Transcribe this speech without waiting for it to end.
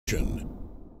Dire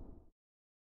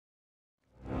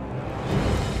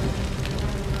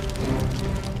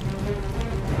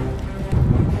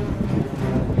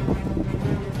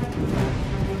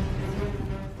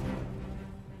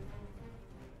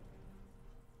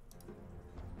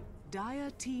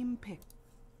team pick.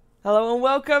 Hello and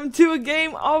welcome to a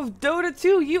game of Dota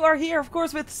 2. You are here, of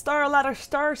course, with StarLadder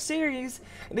Star Series.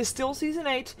 It is still Season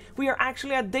 8. We are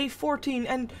actually at day 14,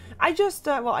 and I just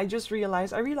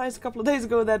realized a couple of days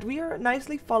ago that we are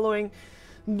nicely following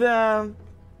the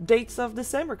dates of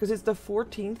December, because it's the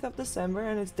 14th of December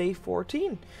and it's day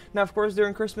 14. Now, of course,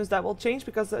 during Christmas that will change,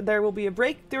 because there will be a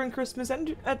break during Christmas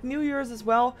and at New Year's as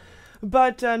well.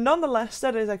 But nonetheless,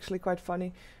 that is actually quite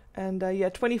funny. And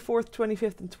yeah, 24th,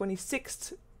 25th, and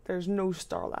 26th, there's no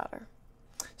StarLadder.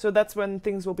 So that's when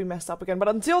things will be messed up again. But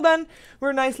until then,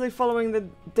 we're nicely following the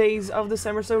days of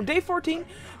December. So day 14,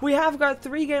 we have got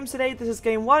 3 games today. This is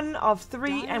game 1 of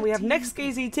 3, and we have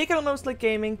NEXT.kz taking on NEXT.kz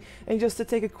Gaming. And just to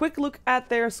take a quick look at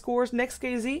their scores,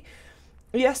 NEXT.kz,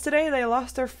 yesterday they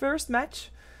lost their first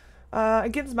match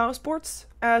against Mousesports.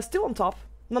 Still on top,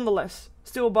 nonetheless,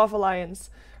 still above Alliance.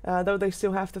 Though they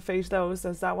still have to face those,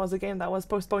 as that was a game that was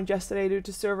postponed yesterday due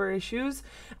to server issues.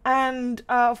 And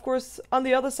of course, on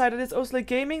the other side, it is OSG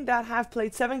Gaming that have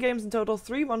played 7 games in total,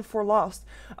 3 won, 4 lost.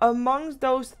 Amongst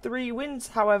those 3 wins,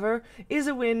 however, is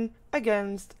a win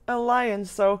against Alliance.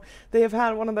 So they have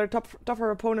had one of their tougher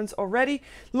opponents already.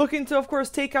 Looking to, of course,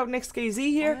 take out NEXT.kz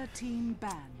here.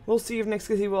 We'll see if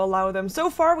NEXT.kz will allow them. So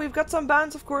far, we've got some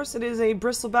bans, of course. It is a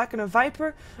Bristleback and a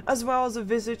Viper, as well as a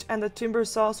VIII and a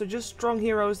Timbersaw. So just strong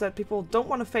heroes that people don't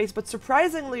want to face. But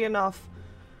surprisingly enough,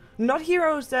 not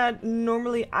heroes that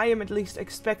normally I am at least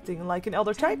expecting, like an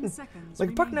Elder Titan,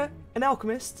 like Pugna, an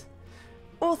Alchemist.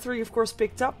 All 3, of course,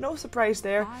 picked up. No surprise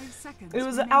there. It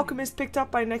was an Alchemist picked up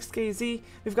by NEXT.kz.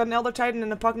 We've got an Elder Titan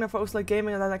and a Pugna for OSG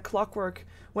Gaming, and then a Clockwork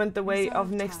went the way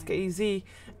of NEXT.kz.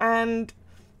 And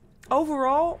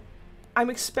overall, I'm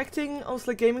expecting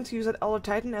OSG Gaming to use that Elder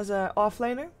Titan as an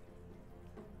offlaner.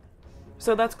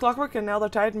 So that's Clockwork and Elder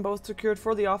Titan both secured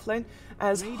for the offlane.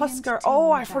 As Huskar,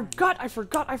 oh, I forgot.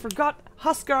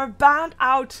 Huskar banned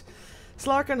out.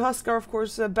 Slark and Huskar, of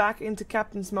course, back into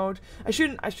captain's mode. I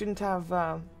shouldn't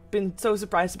have been so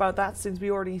surprised about that, since we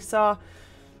already saw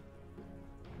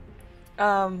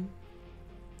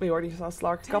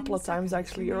Slark a couple of times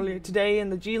actually earlier today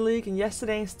in the G League and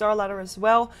yesterday in StarLadder as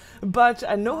well. But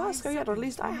no Huskar yet, or at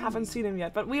least I haven't seen him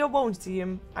yet. But we won't see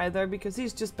him either, because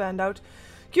he's just banned out.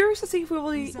 Curious to see if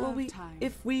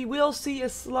we will see a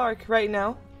Slark right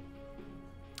now.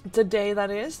 Today,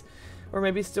 that is. Or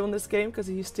maybe still in this game, because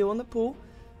he's still in the pool.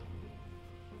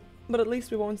 But at least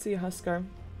we won't see a Huskar.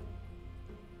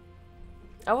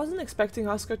 I wasn't expecting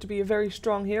Huskar to be a very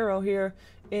strong hero here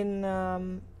in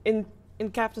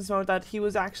Captain's Mode, that he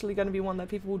was actually going to be one that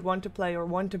people would want to play or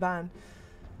want to ban.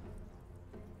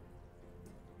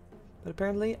 But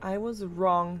apparently I was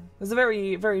wrong. It's a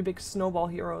very, very big snowball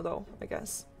hero though, I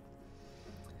guess.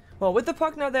 Well, with the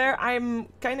Pugna there, I'm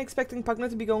kind of expecting Pugna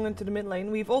to be going into the mid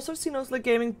lane. We've also seen OSG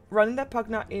Gaming running that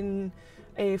Pugna in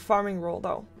a farming role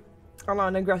though. On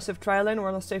an aggressive tri lane or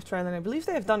on a safe tri lane. I believe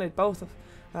they have done it both.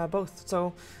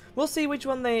 So we'll see which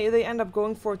one they end up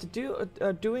going for to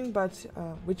doing, but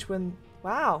which one...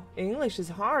 Wow, English is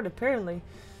hard apparently.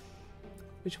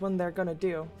 Which one they're gonna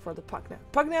do for the Pugna.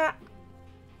 Pugna,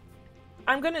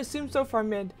 I'm gonna assume so far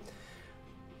mid.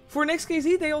 For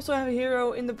NEXT.kz, they also have a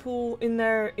hero in the pool in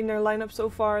their lineup so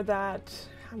far that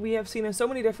we have seen in so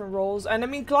many different roles. And I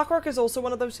mean, Clockwork is also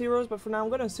one of those heroes, but for now I'm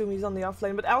gonna assume he's on the off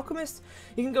lane. But Alchemist,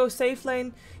 he can go safe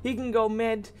lane, he can go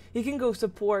mid, he can go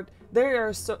support. There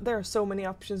are so many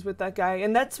options with that guy,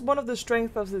 and that's one of the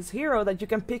strengths of this hero, that you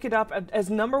can pick it up as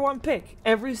 #1 pick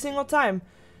every single time,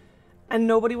 and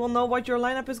nobody will know what your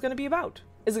lineup is going to be about.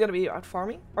 Is it going to be about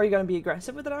farming? Are you going to be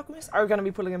aggressive with the Alchemist? Are you going to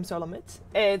be pulling him solo mid?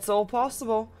 It's all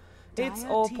possible. It's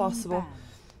all possible.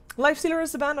 Lifestealer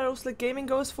is the ban that OSG Gaming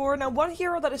goes for. Now, one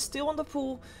hero that is still on the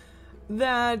pool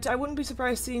that I wouldn't be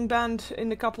surprised seeing banned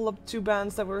in a couple of 2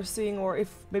 bans that we're seeing, or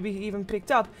if maybe even picked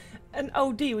up. An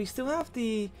OD. We still have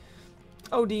the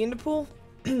OD in the pool.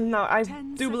 Now, I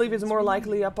do believe it's more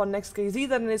likely up on NEXT.kz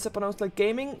than it is up on OSG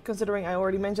Gaming, considering I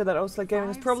already mentioned that OSG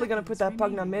Gaming is probably going to put that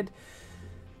Pugna mid.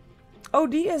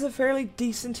 OD is a fairly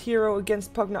decent hero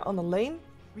against Pugna on the lane,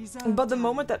 but the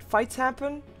moment that fights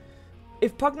happen,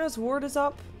 if Pugna's ward is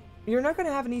up, you're not going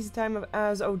to have an easy time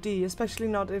as OD, especially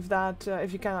not if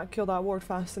if you cannot kill that ward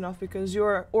fast enough, because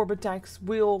your orb attacks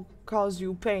will cause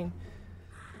you pain.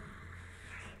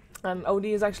 And OD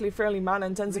is actually a fairly mana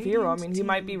intensive hero. I mean, he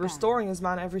might be restoring his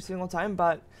mana every single time,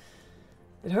 but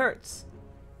it hurts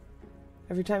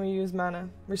every time you use mana,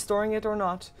 restoring it or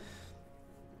not.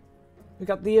 We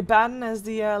got the Abaddon as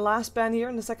the last ban here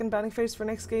in the second banning phase for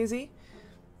NEXT.kz.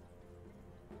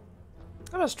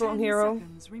 Not a strong hero.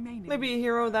 Maybe a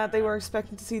hero that they were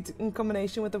expecting to see in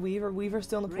combination with the Weaver. Weaver's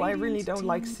still in the play. I really don't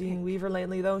like seeing Weaver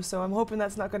lately though, so I'm hoping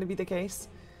that's not going to be the case.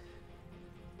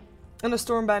 And a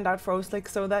Storm banned out for Oslick,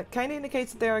 so that kind of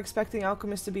indicates that they're expecting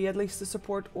Alchemist to be at least a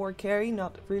support or carry,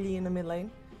 not really in the mid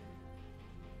lane.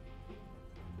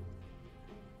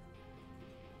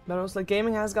 But Oslick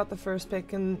Gaming has got the first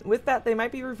pick, and with that they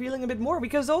might be revealing a bit more,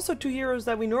 because also two heroes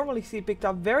that we normally see picked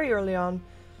up very early on.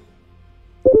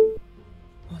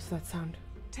 What's that sound?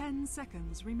 10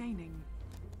 seconds remaining.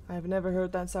 I've never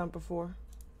heard that sound before.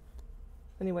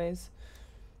 Anyways.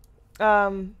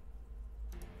 And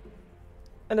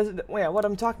what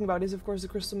I'm talking about is of course the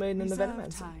Crystal Maiden and the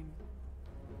Venomancer.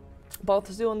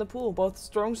 Both still in the pool. Both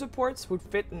strong supports would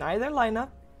fit in either lineup.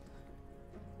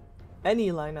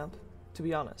 Any lineup, to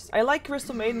be honest. I like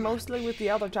Crystal Maiden mostly with the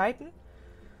Elder Titan.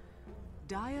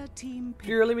 Dire team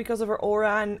purely because of her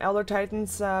aura and Elder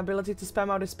Titan's ability to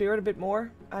spam out his spirit a bit more.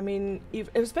 I mean,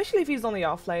 especially if he's on the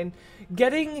offlane.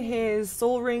 Getting his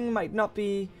Soul Ring might not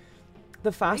be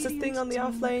the fastest thing on the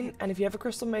offlane, and if you have a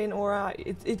Crystal Maiden aura,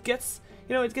 it gets,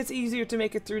 you know, it gets easier to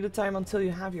make it through the time until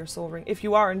you have your Soul Ring. If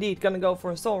you are indeed gonna go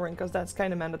for a Soul Ring, because that's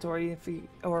kind of mandatory.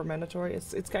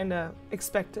 It's kind of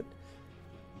expected.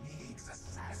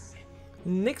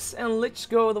 Nyx and Lich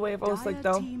go the way of Oslick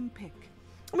though.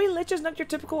 I mean, Lich is not your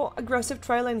typical aggressive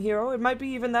tri-lane hero. It might be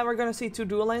even that we're going to see two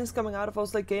dual lanes coming out of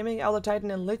Oslick Gaming. Elder Titan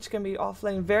and Lich can be off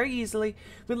lane very easily,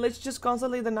 with Lich just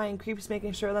constantly denying creeps,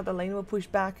 making sure that the lane will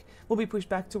be pushed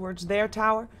back towards their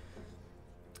tower.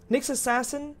 Nyx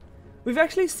Assassin, we've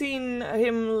actually seen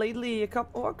him lately a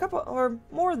couple or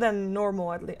more than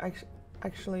normal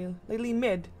actually lately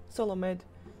mid, solo mid.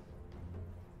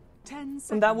 10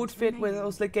 seconds and that would fit remaining.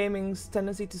 with Oslick Gaming's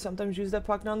tendency to sometimes use that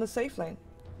Pugna on the safe lane.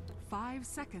 5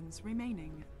 seconds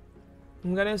remaining.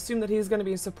 I'm gonna assume that he's gonna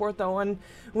be a support though, and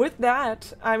with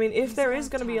that, I mean, if there is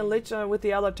gonna be a Lich with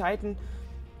the Elder Titan,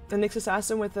 and Nyx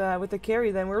Assassin with the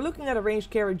carry, then we're looking at a ranged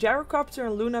carry. Gyrocopter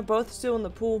and Luna both still in the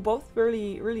pool, both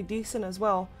really decent as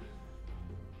well.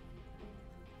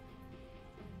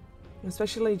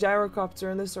 Especially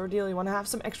Gyrocopter in this ordeal. You want to have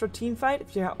some extra team fight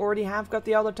if you already have got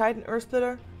the Elder Titan Earth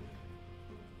Splitter.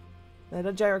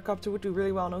 That Gyrocopter would do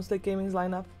really well in Oslick Gaming's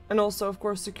lineup. And also, of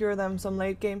course, secure them some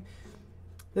late game.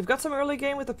 They've got some early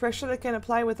game with the pressure they can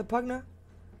apply with the Pugna.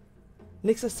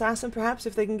 Nyx Assassin, perhaps,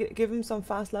 if they can give him some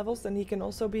fast levels, then he can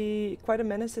also be quite a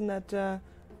menace in that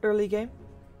early game.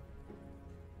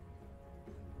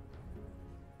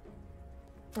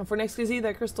 And for NEXT.kz,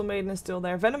 their Crystal Maiden is still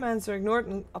there. Venomancer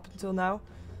ignored up until now.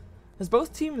 As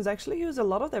both teams actually use a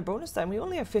lot of their bonus time. We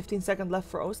only have 15 seconds left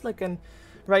for Oslick, and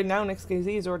right now NEXT.kz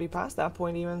is already past that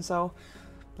point even, so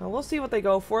we'll see what they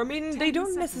go for. I mean, they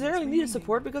don't necessarily need a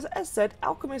support, because as said,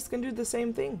 Alchemist can do the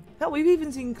same thing. Hell, we've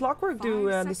even seen Clockwork do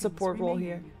the support role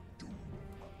here.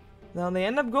 Now they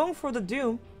end up going for the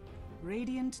Doom.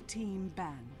 Radiant team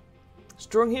ban.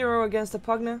 Strong hero against the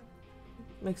Pugna.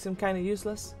 Makes him kind of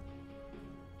useless.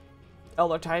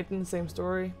 Elder Titan, same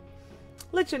story.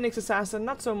 Lich and Nyx Assassin,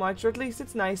 not so much, or at least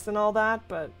it's nice and all that,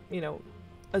 but, you know,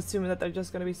 assuming that they're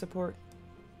just gonna be support.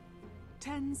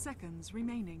 10 seconds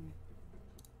remaining.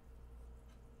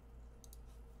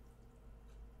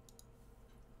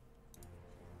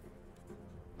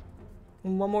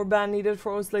 And one more ban needed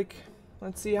for Oslick.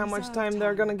 Let's see how much time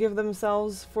they're gonna give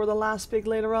themselves for the last pick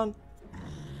later on.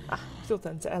 Still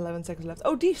 11 seconds left.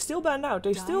 OD still banned out.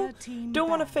 They still don't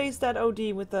want to face that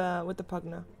OD with the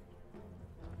Pugna.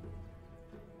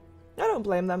 I don't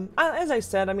blame them. As I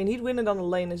said, I mean, he'd win it on the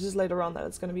lane. It's just later on that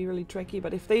it's going to be really tricky.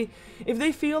 But if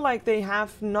they feel like they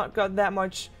have not got that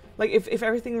much, like if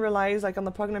everything relies like on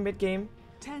the Pugna mid game,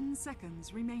 10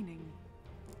 seconds remaining.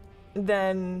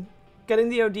 then getting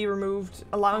the OD removed,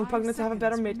 allowing Pugna to have a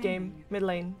better mid game, mid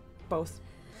lane, both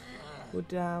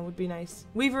would be nice.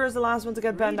 Weaver is the last one to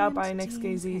get banned out by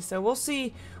NEXT.kz, so we'll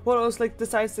see what Oslick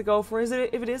decides to go for. If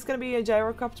it is going to be a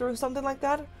Gyrocopter or something like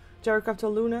that,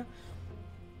 Gyrocopter Luna,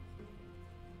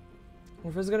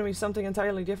 or if it's going to be something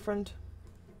entirely different.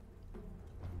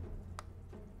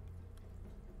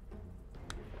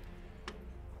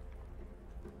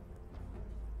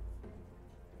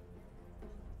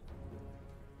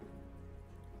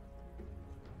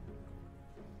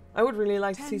 I would really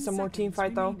like to see some more team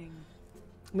fight though.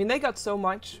 I mean, they got so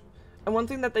much, and one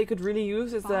thing that they could really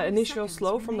use is the initial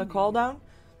slow from the cooldown.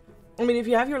 I mean, if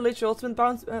you have your Lich ultimate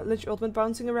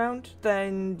bouncing around,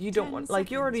 then you don't want, like,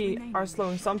 you already are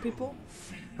slowing some people.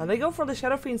 And they go for the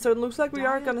Shadow Fiend, so it looks like we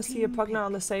are gonna see a Pugna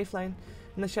on the safe lane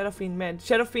and the Shadow Fiend mid.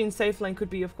 Shadow Fiend safe lane could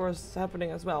be, of course,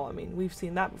 happening as well. I mean, we've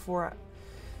seen that before.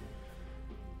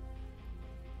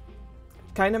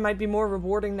 Kinda might be more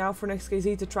rewarding now for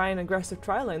NEXT.kz to try an aggressive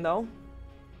tri-lane though.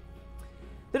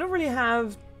 They don't really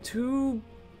have too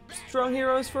strong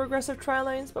heroes for aggressive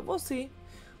tri-lanes, but we'll see.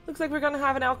 Looks like we're gonna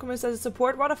have an Alchemist as a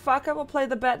support. What the fuck, I will play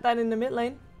the bet then in the mid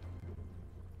lane.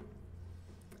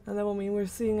 And that will mean we're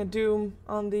seeing a Doom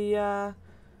on the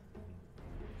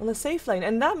safe lane.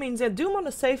 And that means that Doom on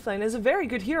the safe lane is a very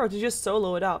good hero to just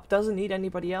solo it up. Doesn't need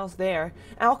anybody else there.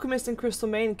 Alchemist and Crystal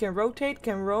Main can rotate,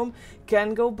 can roam,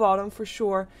 can go bottom for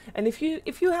sure. And if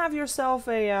you have yourself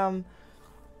a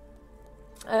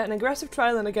an aggressive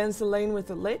tri-lane against the lane with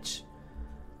the Lich,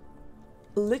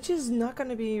 Lich is not going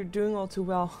to be doing all too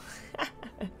well.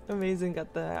 Amazing,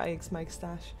 got the IX mic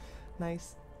stash.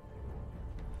 Nice.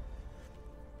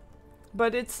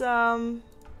 But it's but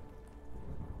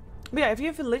yeah, if you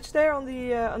have a Lich there on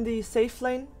the safe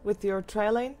lane with your tri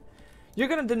lane, you're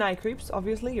gonna deny creeps,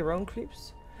 obviously, your own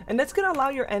creeps. And that's gonna allow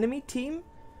your enemy team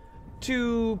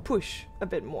to push a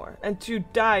bit more and to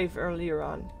dive earlier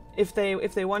on if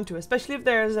they want to, especially if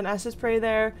there's an acid spray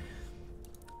there,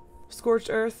 scorched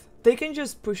earth, they can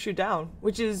just push you down,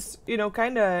 which is, you know,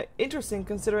 kinda interesting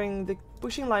considering the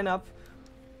pushing lineup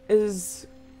is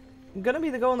gonna be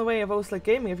the go in the way of OSG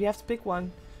Gaming if you have to pick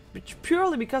one,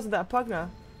 purely because of that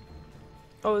Pugna.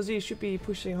 OSG should be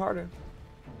pushing harder.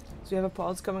 So you have a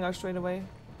pause coming out straight away.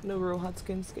 No real hot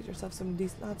skins. Get yourself some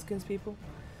decent hot skins, people.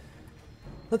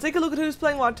 Let's take a look at who's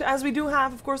playing what. As we do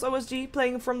have, of course, OSG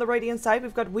playing from the Radiant side.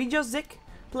 We've got Zik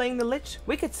playing the Lich.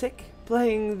 Wicked Sick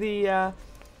playing the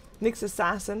Nyx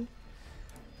Assassin.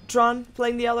 Tron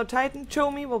playing the Elder Titan.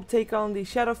 Chomi will take on the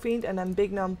Shadow Fiend. And then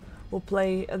Big Num will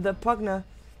play the Pugna.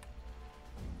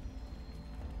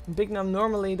 Big Num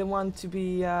normally the one to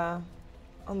be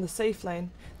on the safe lane.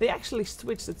 They actually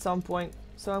switched at some point,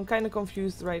 so I'm kind of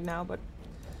confused right now, but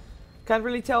can't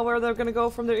really tell where they're gonna go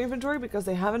from their inventory because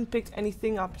they haven't picked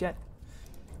anything up yet.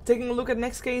 Taking a look at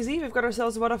NEXT.kz, we've got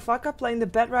ourselves Wadafaka playing the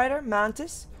Bat Rider.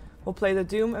 Mantis will play the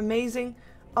Doom. Amazing.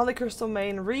 On the Crystal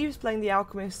Main, Reeves playing the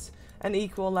Alchemist, and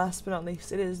Equal, last but not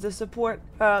least, it is the support,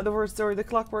 the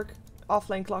Clockwork,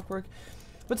 offlane Clockwork.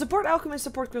 But support Alchemist,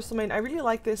 support Crystal Main. I really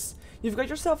like this. You've got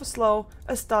yourself a slow,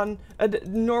 a stun, a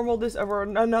normal or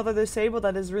another disable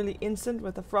that is really instant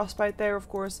with the frostbite there, of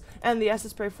course, and the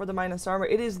acid spray for the minus armor.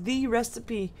 It is the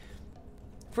recipe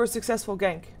for a successful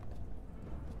gank.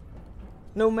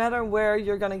 No matter where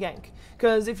you're gonna gank.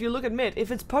 Because if you look at mid,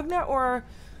 if it's Pugna or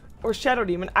Shadow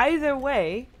Demon, either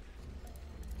way,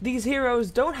 these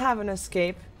heroes don't have an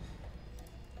escape,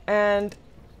 and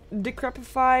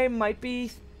Decrepify might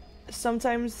be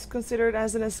sometimes considered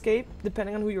as an escape,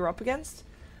 depending on who you're up against.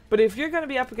 But if you're going to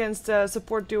be up against a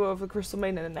support duo of a Crystal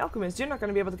Maiden and an Alchemist, you're not going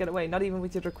to be able to get away, not even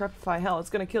with your Decrepify. Hell, it's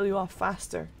going to kill you off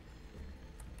faster.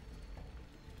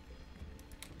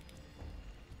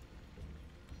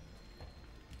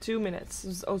 Two minutes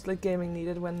was OSG Gaming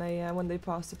needed when they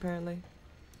paused, apparently.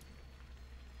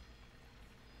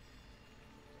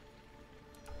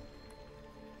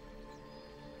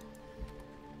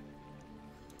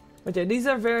 But yeah, these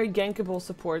are very gankable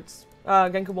supports.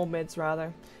 Gankable mids,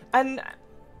 rather. And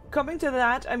coming to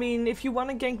that, I mean, if you want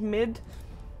to gank mid,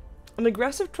 an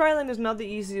aggressive tri-lane is not the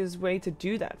easiest way to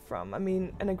do that from. I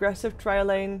mean, an aggressive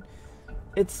tri-lane,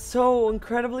 it's so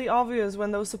incredibly obvious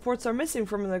when those supports are missing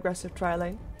from an aggressive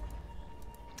tri-lane.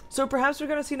 So perhaps we're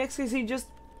going to see NEXT.kz just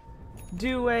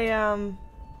do a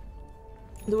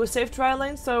safe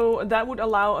tri-lane, so that would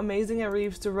allow Amazing and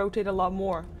Reeves to rotate a lot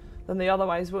more than they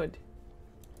otherwise would.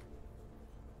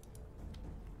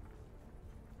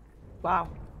 Wow,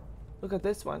 look at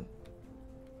this one.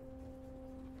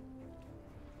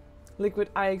 Liquid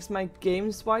IX Mike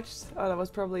Games watched. Oh, that was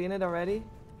probably in it already.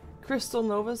 Crystal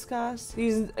Nova's cast.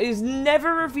 He's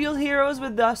never revealed heroes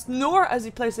with Dust, nor has he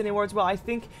placed any wards. Well, I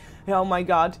think, oh my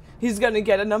god, he's gonna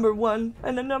get a number 1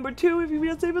 and a number 2 if he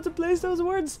was able to place those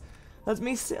wards.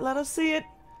 Let us see it.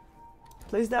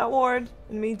 Place that ward.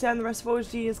 In the meantime, the rest of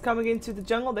OSG is coming into the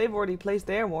jungle. They've already placed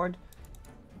their ward.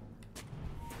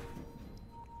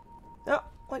 Oh,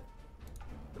 what?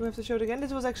 Do we have to show it again?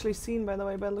 This was actually seen, by the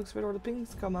way, by the looks of it, where the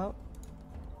pings come out.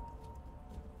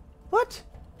 What?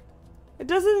 It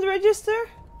doesn't register?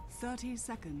 30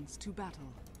 seconds to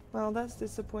battle. Well, that's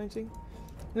disappointing.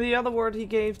 The other word he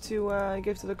gave to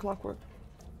the Clockwork.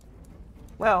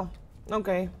 Well,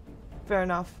 okay, fair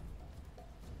enough.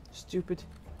 Stupid,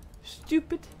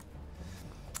 stupid.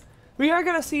 We are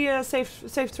gonna see a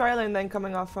safe tri lane then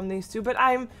coming off from these two, but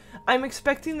I'm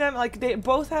expecting them, like, they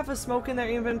both have a smoke in their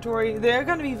inventory. They're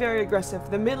gonna be very aggressive.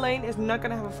 The mid lane is not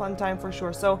gonna have a fun time for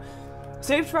sure. So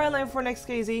safe tri lane for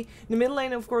NEXT.kz. The mid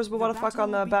lane, of course, we want to fuck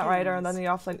on the Bat Rider, and then the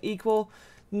offlane Equal.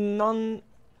 No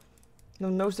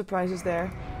surprises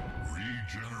there.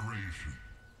 Regeneration.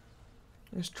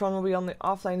 Tron will be on the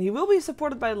offlane. He will be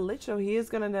supported by the Lich, so he is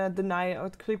gonna deny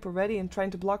out creep already and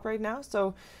trying to block right now.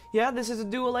 So yeah, this is a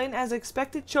dual lane as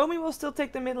expected. Chomi will still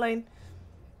take the mid lane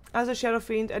as a Shadow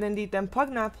Fiend, and indeed then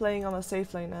Pugna playing on a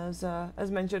safe lane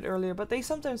as mentioned earlier. But they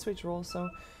sometimes switch roles, so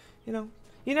you know,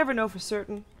 you never know for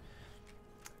certain.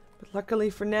 But luckily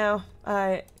for now,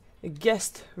 I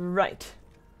guessed right.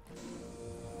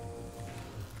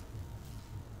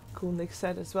 Cool Nick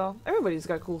set as well. Everybody's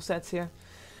got cool sets here.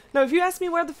 Now, if you ask me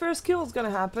where the first kill is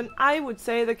going to happen, I would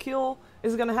say the kill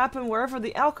is going to happen wherever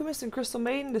the Alchemist and Crystal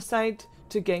Maiden decide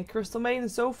to gank Crystal Maiden.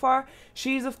 So far,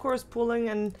 she's of course pulling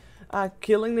and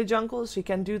killing the jungles. She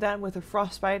can do that with her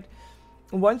Frostbite.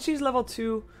 Once she's level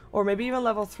 2, or maybe even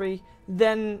level 3,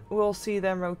 then we'll see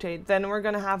them rotate. Then we're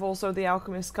going to have also the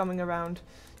Alchemist coming around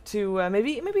to,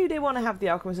 maybe they want to have the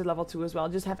Alchemist at level 2 as well.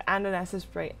 Just have and an Acid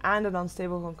Spray and an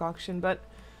Unstable Concoction. But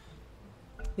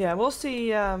yeah, we'll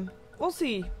see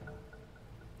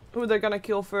who they're gonna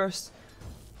kill first.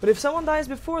 But if someone dies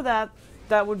before that,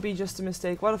 that would be just a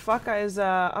mistake. What the fuck is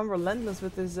unrelentless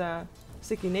with his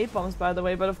sticky napalms, by the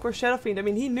way. But of course Shadow Fiend, I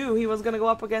mean, he knew he was gonna go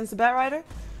up against the Bat Rider,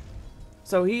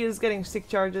 so he is getting stick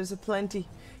charges aplenty.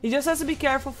 He just has to be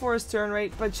careful for his turn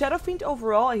rate. But Shadow Fiend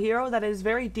overall a hero that is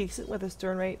very decent with his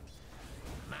turn rate.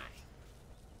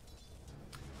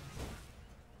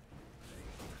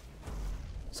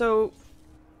 So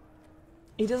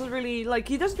he doesn't really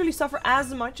suffer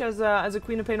as much as a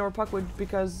Queen of Pain or Puck would,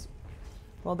 because,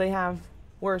 well, they have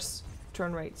worse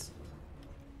turn rates.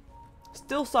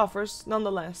 Still suffers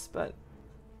nonetheless, but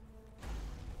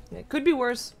yeah, it could be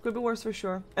worse for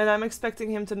sure. And I'm expecting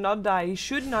him to not die. He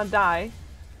should not die.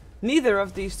 Neither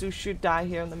of these two should die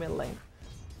here in the middle lane.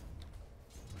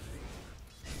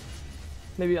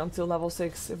 Maybe until level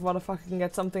 6, if Wadafucker can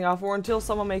get something off, or until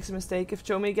someone makes a mistake. If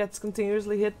Chomi gets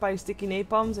continuously hit by sticky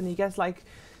napalms and he gets like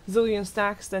zillion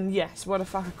stacks, then yes,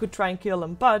 Wadafucker could try and kill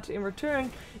him. But in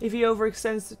return, if he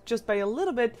overextends just by a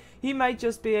little bit, he might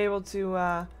just be able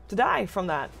to die from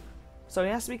that. So he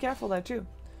has to be careful there too.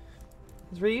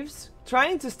 Reeves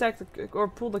trying to stack or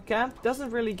pull the camp,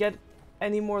 doesn't really get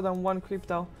any more than one creep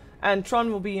though. And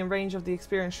Tron will be in range of the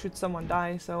experience should someone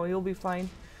die, so he'll be fine.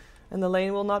 And the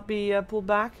lane will not be pulled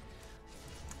back.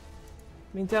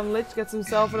 Meantime, Lich gets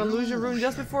himself an illusion rune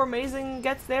just before Amazing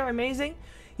gets there. Amazing.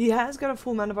 He has got a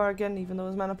full mana bar again, even though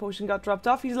his mana potion got dropped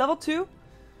off. He's level 2.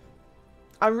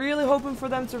 I'm really hoping for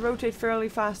them to rotate fairly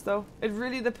fast, though. It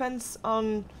really depends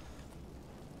on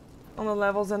the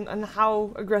levels and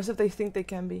how aggressive they think they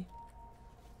can be.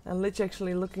 And Lich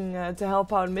actually looking to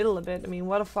help out middle a bit. I mean,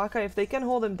 what a fucker. If they can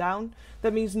hold him down,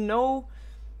 that means no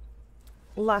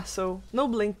lasso, no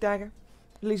blink dagger,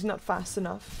 at least not fast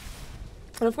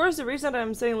enough. And of course the reason that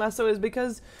I'm saying lasso is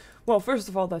because, well, first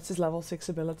of all, that's his level 6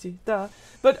 ability, duh,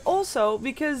 but also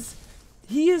because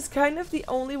he is kind of the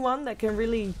only one that can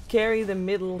really carry the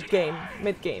mid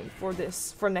game for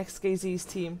NEXT.kz's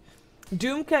team.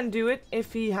 Doom can do it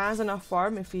if he has enough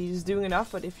farm, if he's doing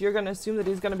enough, but if you're gonna assume that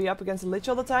he's gonna be up against a Lich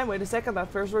all the time, wait a second, that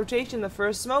first rotation, the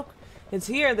first smoke, it's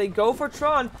here. They go for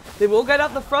Tron. They will get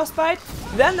out the Frostbite,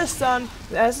 then the stun,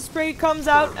 the Acid Spray comes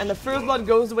out, and the first blood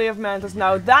goes the way of Mantis.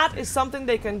 Now that is something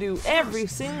they can do every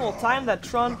single time that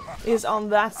Tron is on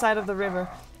that side of the river,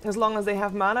 as long as they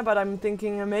have mana. But I'm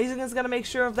thinking Amazing is gonna make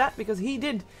sure of that, because he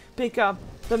did pick up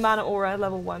the mana aura at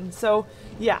level 1. So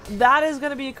yeah, that is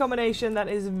gonna be a combination that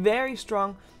is very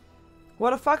strong.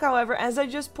 What a fuck, however, as I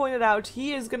just pointed out,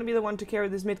 he is gonna be the one to carry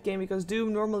this mid game, because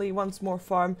Doom normally wants more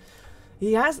farm.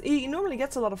 He normally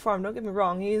gets a lot of farm, don't get me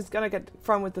wrong. He's gonna get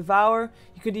farm with Devour.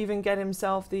 He could even get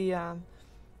himself the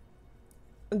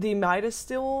Midas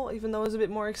still, even though it's a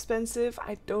bit more expensive.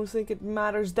 I don't think it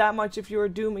matters that much if you're a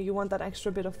Doom and you want that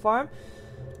extra bit of farm.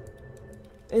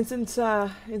 Instant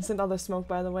other smoke,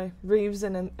 by the way. Reeves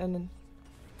and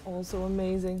also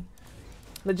Amazing.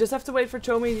 They just have to wait for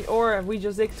Chomi or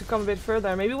VIII to come a bit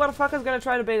further. Maybe what the fuck is gonna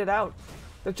try to bait it out.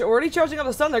 They're already charging up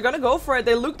the stun. They're gonna go for it.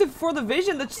 They looked for the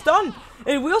vision, the stun.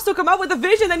 It will still come out with the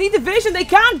vision. They need the vision. They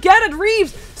can't get it.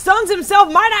 Reeves stuns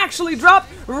himself. Might actually drop.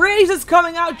 Raze is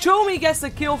coming out. Chomi gets the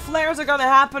kill. Flares are gonna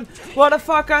happen. What a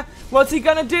fucker. What's he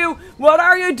gonna do? What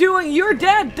are you doing? You're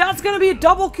dead. That's gonna be a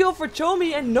double kill for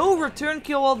Chomi and no return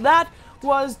kill. Well, that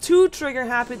was too trigger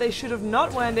happy. They should have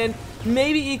not went in.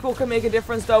 Maybe Equal can make a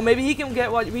difference though. Maybe he can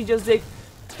get what we just did.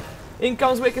 In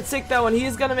comes Wicked Sick though, and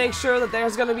he's gonna make sure that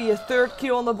there's gonna be a third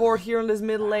kill on the board here in this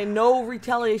middle lane. No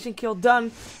retaliation kill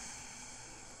done.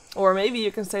 Or maybe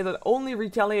you can say that only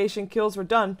retaliation kills were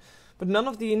done, but none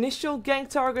of the initial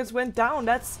gank targets went down.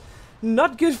 That's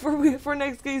not good for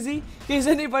NEXT.kz, in case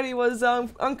anybody was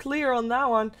unclear on that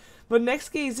one. But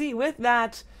NEXT.kz with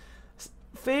that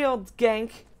failed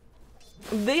gank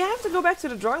they have to go back to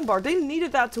the drawing board. They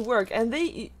needed that to work, and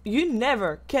you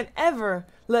never can ever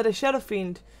let a Shadow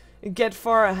Fiend get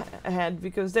far ahead,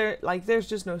 because there's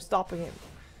just no stopping him,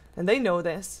 and they know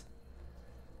this.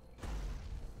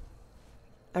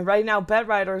 And right now, Bat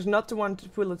Rider is not the one to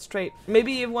pull it straight.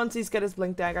 Maybe once he's got his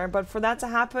Blink Dagger, but for that to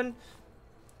happen,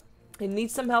 he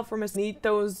needs some help from his. Need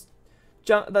those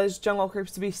jungle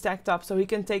creeps to be stacked up so he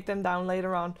can take them down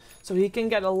later on. So he can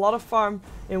get a lot of farm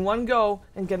in one go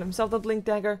and get himself the Blink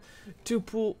Dagger to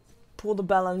pull the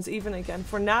balance even again.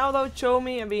 For now though,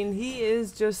 Chomi, I mean, he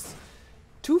is just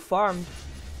too farmed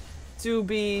to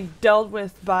be dealt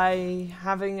with by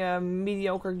having a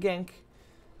mediocre gank.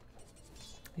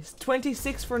 He's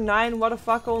 26 for 9, what the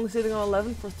fuck, only sitting on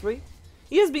 11 for 3.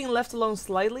 He is being left alone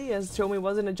slightly, as Chomi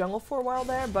was in the jungle for a while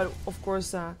there, but of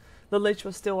course the Lich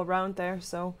was still around there,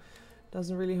 so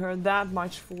doesn't really hurt that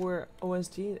much for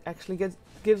OSG. It actually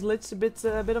gives Lich a bit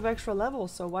of extra level,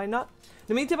 so why not? In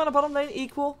the meantime, on the bottom lane,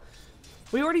 equal.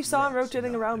 We already saw him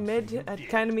rotating around mid. It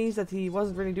kind of means that he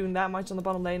wasn't really doing that much on the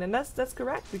bottom lane, and that's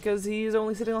correct, because he's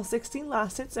only sitting on 16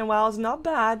 last hits, and while it's not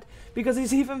bad, because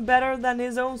he's even better than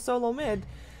his own solo mid,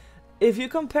 if you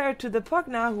compare it to the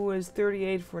Pugna, who is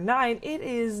 38 for 9, it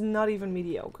is not even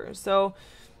mediocre. So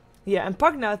yeah, and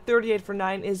Pugna, 38 for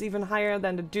 9, is even higher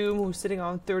than the Doom, who's sitting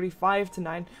on 35 to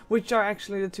 9, which are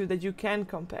actually the two that you can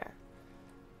compare.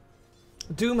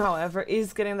 Doom, however,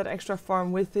 is getting that extra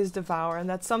farm with his Devour, and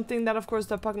that's something that, of course,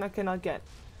 the Pugna cannot get.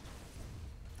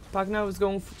 Pugna was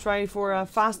going to try for a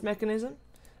fast mechanism.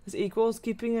 His equals,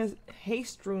 keeping his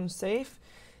haste rune safe.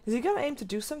 Is he going to aim to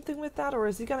do something with that, or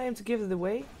is he going to aim to give it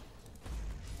away?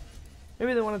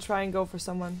 Maybe they want to try and go for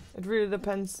someone. It really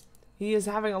depends. He is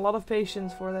having a lot of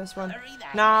patience for this one.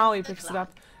 Now he picks it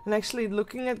up. And actually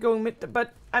looking at going mid,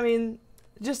 but I mean,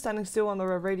 just standing still on the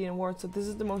Radiant Ward, so this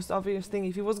is the most obvious thing.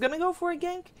 If he was gonna go for a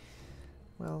gank,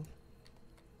 well,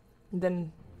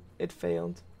 then it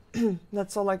failed.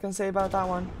 That's all I can say about that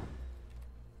one.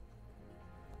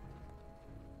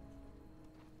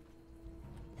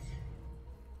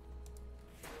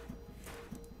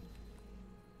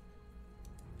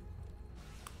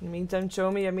 In the meantime,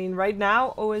 Chomi, I mean, right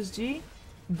now, OSG,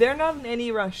 they're not in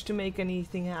any rush to make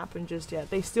anything happen just yet.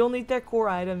 They still need their core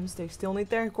items, they still need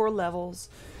their core levels.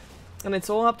 And it's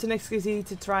all up to NEXT.kz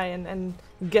to try and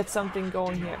get something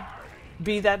going here.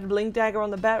 Be that Blink Dagger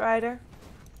on the Bat Rider.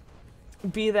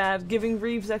 Be that giving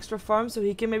Reeves extra farm so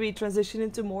he can maybe transition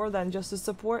into more than just a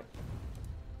support.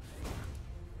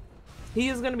 He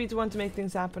is going to be the one to make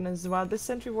things happen as well. This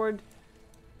Sentry Ward,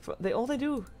 all they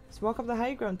do is walk up the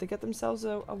high ground to get themselves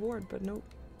a ward, but nope.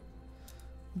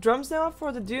 Drums now up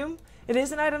for the Doom. It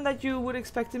is an item that you would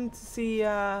expect him to see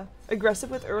aggressive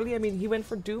with early. I mean, he went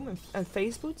for Doom and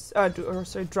Face Boots.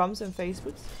 Drums and Face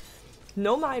Boots.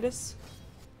 No Midas.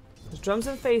 Drums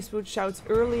and Face Boots shouts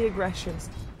early aggressions.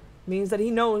 Means that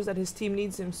he knows that his team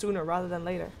needs him sooner rather than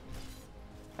later.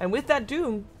 And with that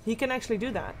Doom, he can actually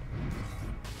do that.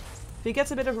 If he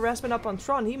gets a bit of harassment up on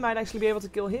Tron, he might actually be able to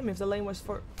kill him if the lane was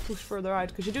pushed further out.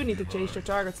 Because you do need to chase your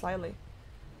target slightly.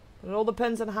 It all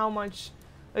depends on how much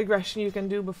aggression you can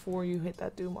do before you hit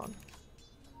that Doom on.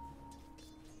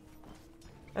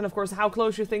 And of course, how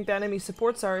close you think the enemy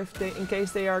supports are in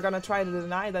case they are gonna try to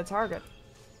deny that target.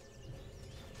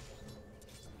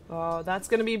 Oh, that's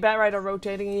gonna be Bat Rider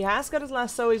rotating. He has got his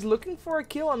lasso. He's looking for a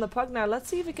kill on the Pug now. Let's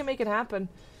see if he can make it happen.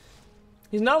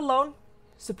 He's not alone.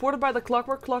 Supported by the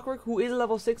Clockwork, who is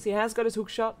level 6. He has got his hook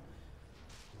shot.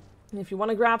 And if you want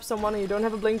to grab someone and you don't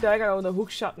have a Blink Dagger, oh, the hook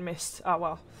shot missed. Oh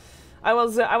well. I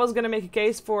was gonna make a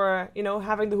case for, you know,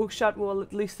 having the hook shot will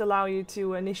at least allow you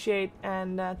to initiate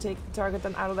and take the target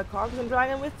then out of the cogs and drag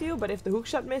him with you. But if the hook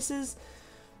shot misses,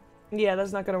 yeah,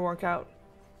 that's not gonna work out.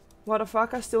 What the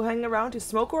fuck, I still hanging around. His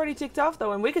smoke already ticked off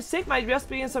though, and Wicked Sick might just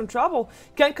be in some trouble.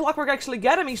 Can Clockwork actually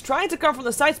get him? He's trying to come from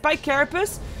the side. Spike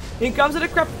Carapace. He comes to the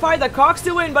crap fight. The cogs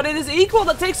to win, but it is equal.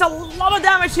 That takes a lot of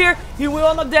damage here. He will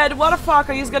end up dead. What the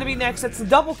fuck, he's gonna be next. It's a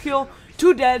double kill.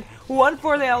 2 dead. 1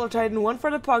 for the Elder Titan, 1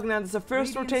 for the Pugna. That's the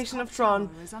first rotation of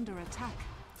Tron.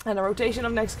 And the rotation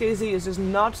of NEXT.kz is just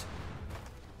not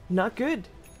good.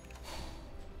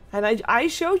 And I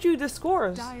showed you the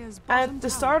scores at the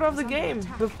start of the game,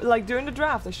 like during the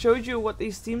draft. I showed you what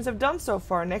these teams have done so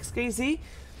far. NEXT.kz,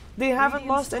 they haven't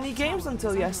lost any games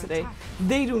until yesterday.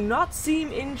 They do not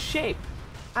seem in shape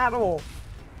at all.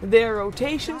 Their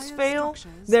rotations fail.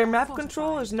 Their map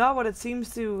control is not what it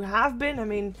seems to have been. I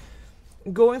mean,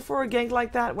 going for a gank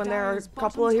like that when there are a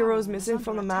couple of heroes missing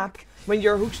from the map, when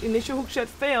your initial hookshot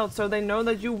failed, so they know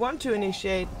that you want to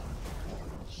initiate.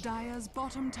 Dire's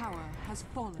bottom tower has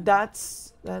fallen.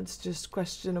 That's just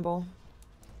questionable.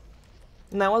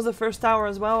 And that was the first tower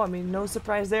as well. I mean, no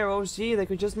surprise there. OSG, they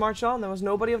could just march on. There was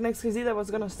nobody of NEXT.kz that was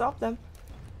going to stop them.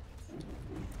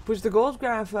 Push the gold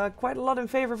graph quite a lot in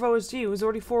favor of OSG, who's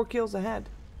already 4 kills ahead.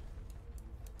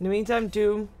 In the meantime,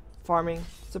 Doom farming.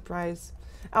 Surprise.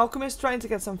 Alchemist trying to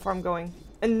get some farm going.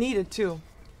 And needed too.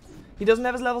 He doesn't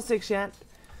have his level 6 yet.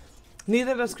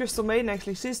 Neither does Crystal Maiden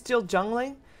actually. She's still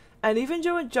jungling. And even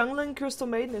though jungling Crystal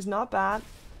Maiden is not bad,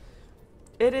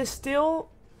 it is still...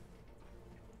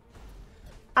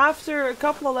 After a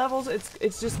couple of levels,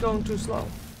 it's just going too slow.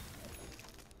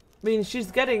 I mean,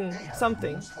 she's getting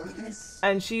something,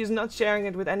 and she's not sharing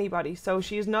it with anybody, so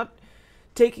she's not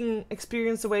taking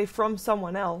experience away from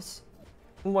someone else.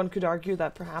 One could argue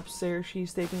that perhaps there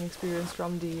she's taking experience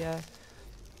from the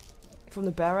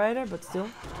Bear Rider, but still,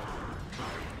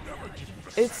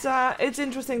 it's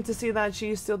interesting to see that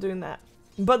she's still doing that.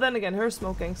 But then again, her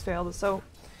smoke gangs failed, so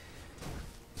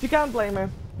you can't blame her.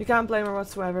 You can't blame her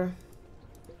whatsoever.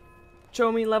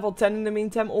 Chomi level 10 in the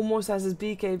meantime, almost has his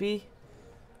BKB.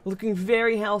 Looking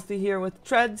very healthy here with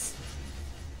treads.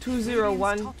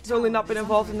 2-0-1. He's only not been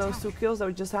involved in those 2 kills that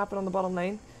would just happen on the bottom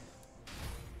lane.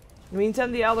 In the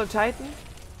meantime, the Elder Titan.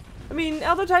 I mean,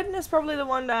 Elder Titan is probably the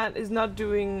one that is not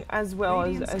doing as well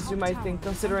as you might think,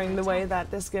 considering the way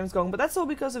that this game's going. But that's all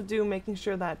because of Doom making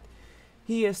sure that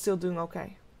he is still doing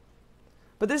okay.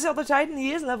 But this Elder Titan,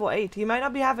 he is level 8. He might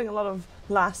not be having a lot of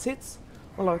last hits.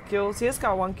 A lot of kills. He has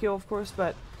got 1 kill, of course,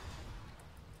 but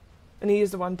and he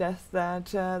is the 1 death that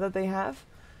that they have.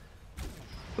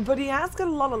 But he has got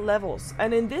a lot of levels,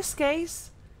 and in this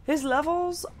case, his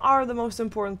levels are the most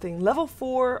important thing. Level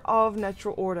 4 of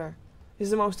Natural Order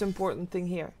is the most important thing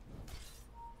here.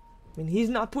 I mean, he's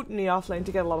not put in the offlane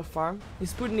to get a lot of farm.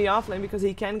 He's put in the offlane because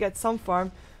he can get some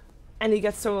farm, and he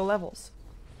gets solo levels.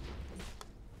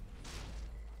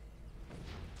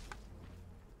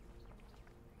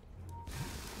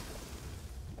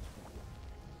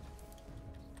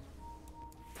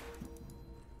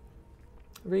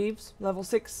 Reeves, level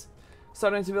 6,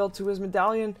 starting to build to his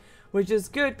medallion, which is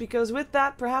good because with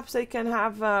that perhaps they can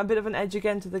have a bit of an edge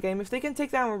again to the game. If they can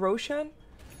take down Roshan,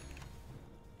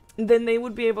 then they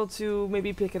would be able to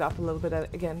maybe pick it up a little bit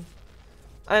again.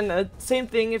 And same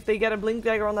thing, if they get a Blink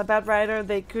Dagger on that Bad Rider,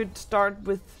 they could start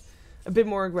with a bit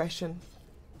more aggression.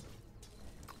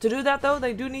 To do that though,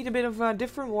 they do need a bit of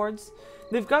different wards.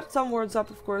 They've got some wards up,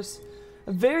 of course.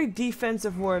 A very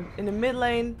defensive ward in the mid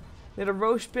lane, with a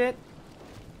Roche Pit.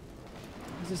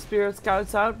 The Spirit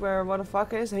scouts out where what the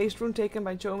fuck is. Haste Rune taken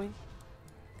by Chomi.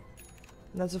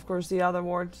 And that's of course the other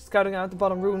ward. Scouting out the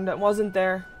bottom rune that wasn't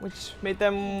there. Which made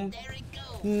them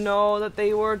know that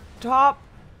they were top.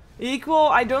 Equal.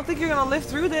 I don't think you're gonna live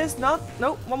through this. Nope.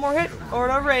 One more hit. Or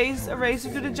a raise. A raise to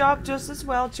do the job just as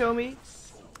well, Chomi.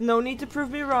 No need to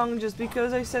prove me wrong just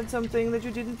because I said something that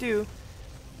you didn't do.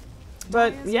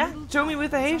 But yeah, Chomi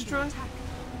with the Haste Rune.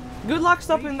 Good luck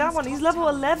stopping that one. He's level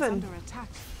 11.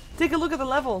 Take a look at the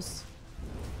levels.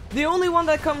 The only one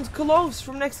that comes close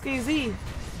from NEXT.kz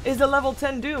is the level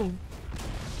 10 Doom.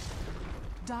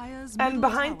 And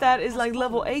behind that is like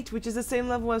level 8, which is the same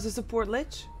level as the support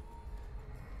Lich.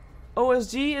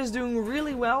 OSG is doing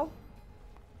really well.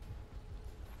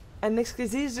 And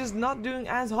NEXT.kz is just not doing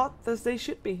as hot as they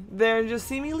should be. They're just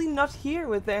seemingly not here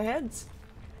with their heads.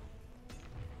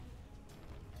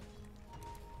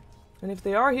 And if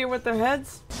they are here with their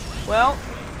heads, well,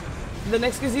 the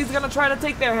NEXT.kz is gonna try to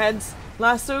take their heads.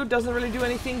 Lasso doesn't really do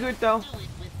anything good though.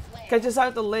 Catches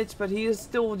out the Lich, but he is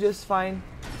still just fine.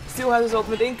 Still has his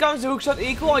ultimate. In comes the hookshot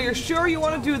equal. Are you sure you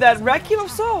want to do that? Requiem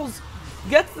of Souls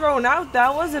get thrown out.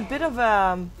 That was a bit of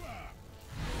a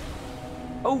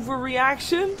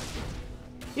overreaction.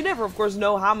 You never, of course,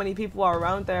 know how many people are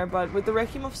around there, but with the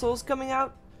Requiem of Souls coming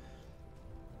out,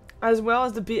 as well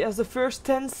as the first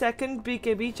 10-second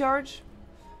BKB charge,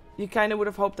 you kind of would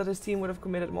have hoped that his team would have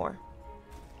committed more.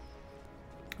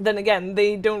 Then again,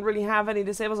 they don't really have any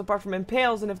disables apart from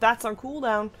Impales, and if that's on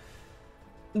cooldown,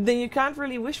 then you can't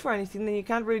really wish for anything, then you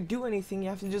can't really do anything, you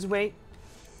have to just wait.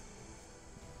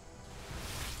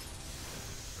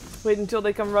 Wait until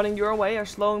they come running your way or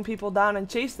slowing people down and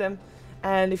chase them.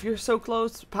 And if you're so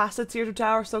close, past the tier 2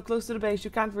 tower, so close to the base,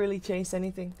 you can't really chase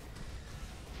anything.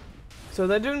 So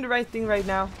they're doing the right thing right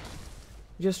now.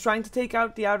 Just trying to take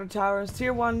out the outer towers.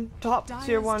 Tier 1 top,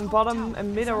 tier 1 bottom,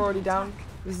 and mid are already down.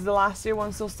 This is the last tier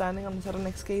 1 still standing on the side of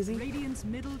NEXT.kz. Radiant's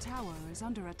middle tower is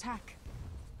under attack.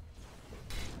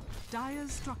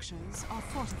 Dire's structures are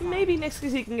fortified. Maybe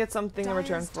NEXT.kz can get something in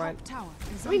return for it.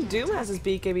 I mean, Doom has his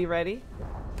BKB ready.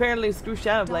 Apparently, screw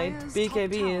Shadowblade.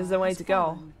 BKB is the way to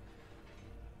go.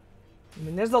 I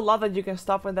mean, there's a lot that you can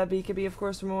stop with that BKB, of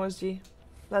course, from OSG.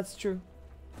 That's true.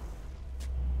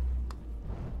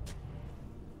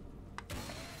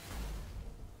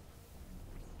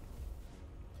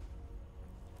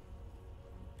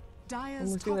 Dire's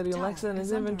Only thing top that he lacks tower in his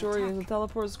is under inventory is a attack.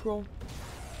 teleport scroll.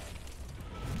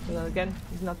 But then again,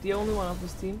 he's not the only one of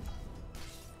his team.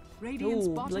 Radiant's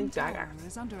Ooh, bottom blink tower dagger.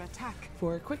 is under attack.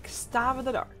 For a quick stab of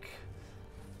the dark.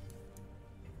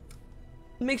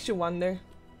 Makes you wonder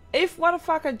if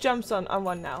Wadafaka jumps on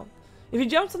one now. If he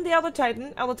jumps on the Elder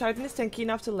Titan is tanky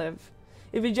enough to live.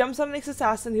 If he jumps on Nyx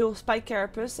Assassin, he'll spike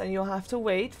Carapace and you'll have to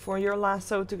wait for your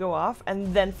lasso to go off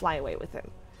and then fly away with him.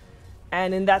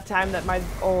 And in that time, that might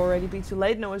already be too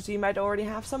late. No, OSG might already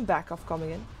have some backup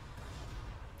coming in.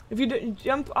 If you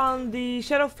jump on the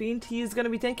Shadow Fiend, he is going to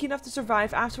be tanky enough to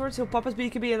survive. Afterwards, he'll pop his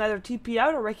BKB and either TP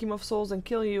out or Requiem of Souls and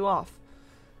kill you off.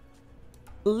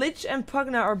 Lich and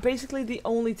Pugna are basically the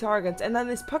only targets. And then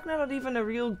is Pugna not even a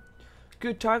real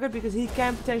good target because he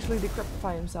can potentially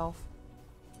decryptify himself.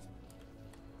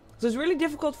 So it's really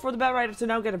difficult for the Bat Rider to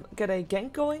now get a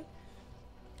gank going.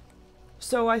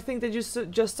 So I think they just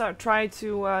try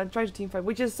to team fight,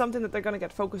 which is something that they're gonna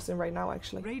get focused in right now,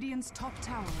 actually. Radiant's top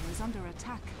tower is under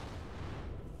attack.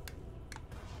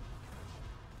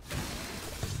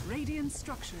 Radiant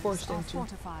structures are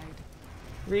fortified.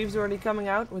 Reeves already coming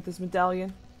out with his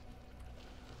medallion.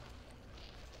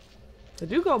 They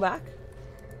do go back.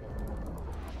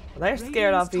 They're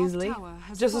scared off easily.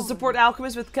 Just a support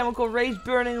alchemist with chemical rage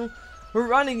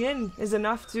running in is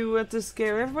enough to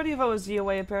scare everybody of OSG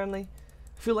away, apparently.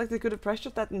 I feel like they could have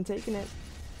pressured that and taken it.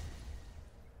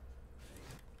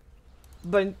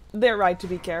 But they're right to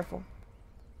be careful.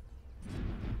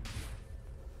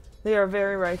 They are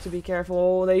very right to be careful.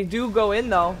 Oh, they do go in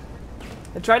though.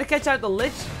 They try to catch out the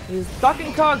Lich. He's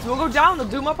ducking cogs. We'll go down. They'll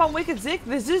doom up on Wicked Zik.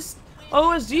 This is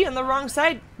OSG on the wrong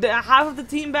side. Half of the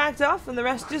team backed off and the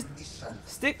rest just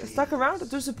stuck around. The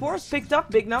two supports picked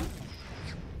up Big Num.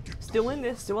 Still in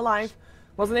this, still alive.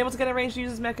 Wasn't able to get a range to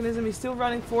use his mechanism. He's still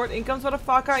running for it. In comes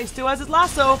Wadafaka. He still has his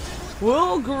lasso.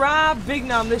 Will grab Big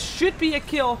Num. This should be a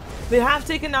kill. They have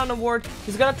taken down the ward.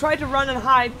 He's gonna try to run and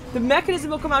hide. The mechanism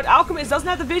will come out. Alchemist doesn't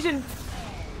have the vision.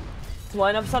 Will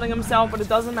end up stunning himself, but it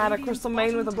doesn't matter. Crystal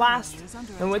Main with a blast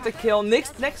and with the kill.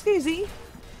 NEXT.kz.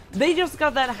 They just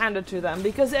got that handed to them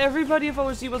because everybody of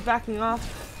OSG was backing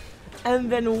off.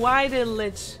 And then why did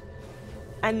Lich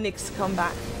and Nyx come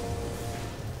back?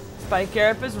 Spike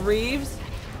Carapace, Reeves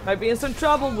might be in some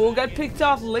trouble. Will get picked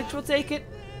off. Lich will take it.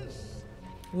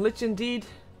 Lich indeed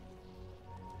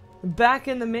back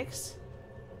in the mix.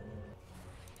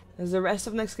 As the rest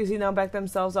of NEXT.kz now back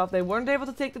themselves off. They weren't able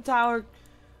to take the tower.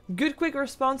 Good quick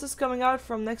responses coming out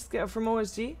from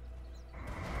OSG.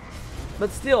 But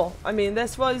still, I mean,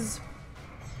 this was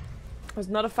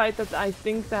not a fight that I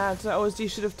think that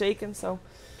OSG should have taken, so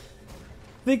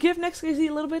they give NEXT.kz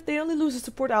a little bit. They only lose a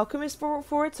support alchemist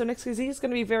for it, so NEXT.kz is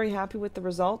going to be very happy with the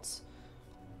results.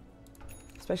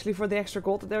 Especially for the extra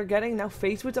gold that they're getting. Now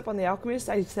Facewood's up on the alchemist.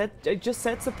 I just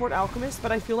said support alchemist,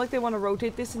 but I feel like they want to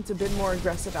rotate this into a bit more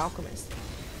aggressive alchemist.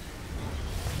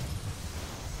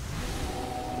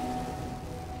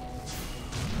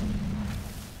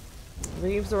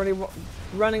 Reeves already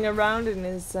running around in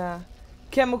his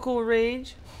chemical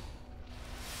rage.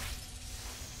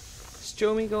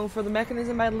 Stromy going for the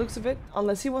mechanism by the looks of it.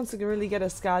 Unless he wants to really get a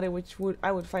Skade, which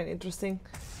I would find interesting.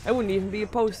 I wouldn't even be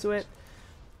opposed to it.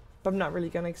 But I'm not really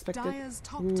going to expect it.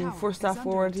 Ooh, 4-star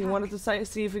forward. He wanted to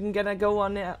see if we can get a go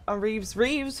on Reeves.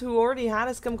 Reeves, who already had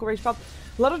his chemical rage pop.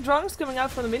 A lot of drunks coming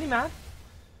out from the minimap.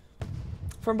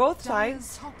 From both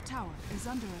sides. Top tower is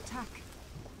under attack.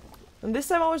 And this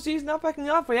time OSG is not backing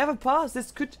off. We have a pause.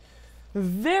 This could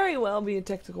very well be a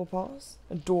tactical pause.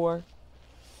 A door.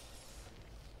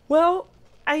 Well,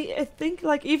 I think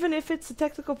like even if it's a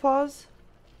tactical pause,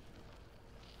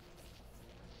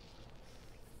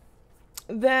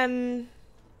 then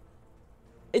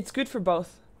it's good for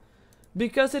both.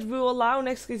 Because it will allow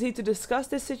NEXT.kz to discuss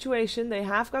this situation. They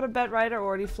have got a Bat Rider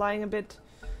already flying a bit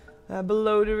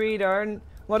below the radar. And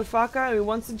Wadafaka, he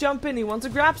wants to jump in, he wants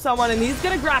to grab someone, and he's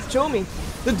gonna grab Chomi.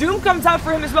 The Doom comes out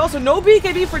for him as well, so no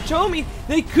BKB for Chomi.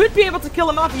 They could be able to kill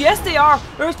him off. Yes, they are.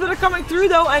 Earth Splitter coming through,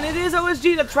 though, and it is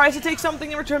OSG that tries to take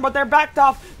something in return, but they're backed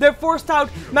off. They're forced out.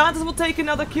 Mantis will take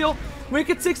another kill.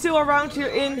 Wicked 6 still around here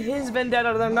in his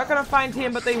Vendetta. They're not gonna find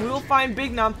him, but they will find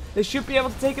Big Num. They should be able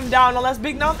to take him down, unless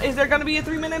Big Num, is there gonna be a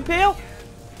 3-minute impale?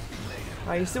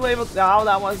 Are you still able to? Oh,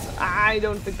 that was, I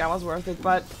don't think that was worth it,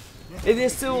 but it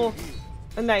is still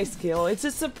a nice kill. It's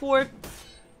a support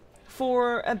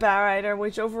for a Bat Rider,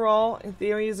 which overall, in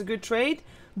theory, is a good trade.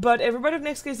 But everybody of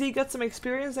NEXT.kz got some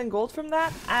experience and gold from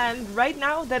that. And right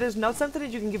now, that is not something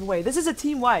that you can give away. This is a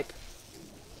team wipe.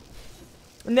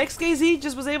 NEXT.kz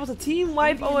just was able to team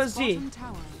wipe OSG.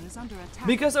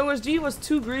 Because OSG was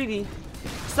too greedy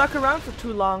stuck around for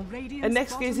too long. And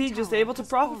NEXT.kz just able to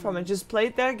profit from it. Just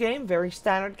played their game, very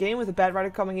standard game, with a Bad Rider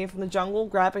coming in from the jungle,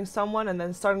 grabbing someone and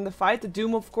then starting the fight. The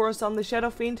Doom, of course, on the Shadow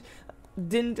Fiend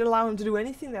didn't allow him to do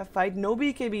anything that fight. No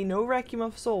BKB, no Requiem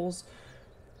of Souls.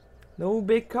 No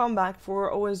big comeback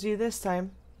for OSG this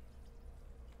time.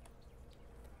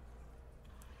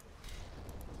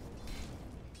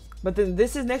 But then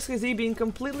this is NEXT.kz being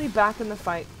completely back in the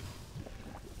fight.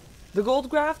 The gold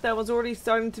graph that was already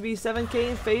starting to be 7k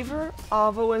in favor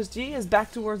of OSG is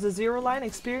back towards the 0 line.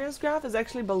 Experience graph is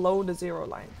actually below the 0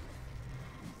 line.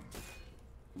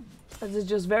 This is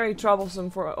just very troublesome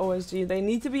for OSG. They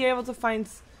need to be able to find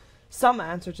some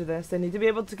answer to this. They need to be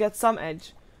able to get some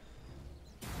edge.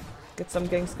 Get some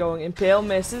ganks going. Impale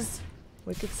misses.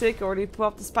 Wicked Sick already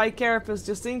popped the Spike Carapace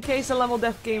just in case a level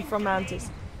death game from Mantis.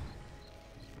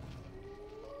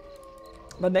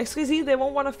 But NEXT.kz, they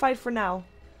won't want to fight for now.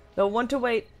 They'll want to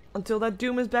wait until that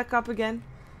Doom is back up again.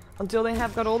 Until they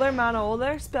have got all their mana, all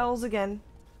their spells again.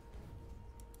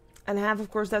 And have,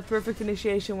 of course, that perfect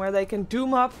initiation where they can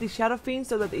Doom up the Shadow Fiend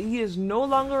so that he is no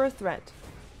longer a threat.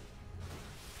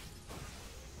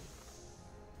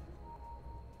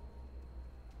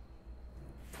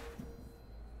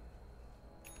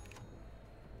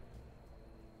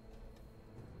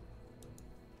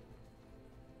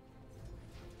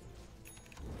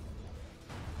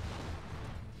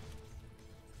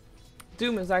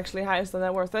 Doom is actually highest on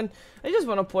net worth, and I just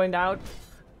want to point out,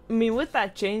 I mean, with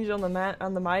that change on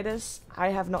the Midas, I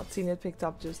have not seen it picked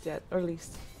up just yet, or at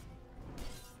least,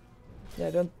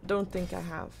 yeah, don't think I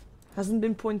have. Hasn't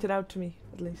been pointed out to me,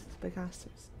 at least by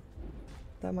casters,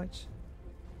 that much.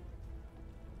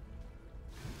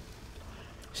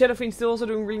 Shadow Fiend still also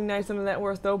doing really nice on the net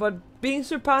worth though, but being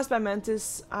surpassed by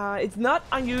Mantis, it's not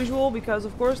unusual because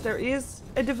of course there is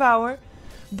a Devour.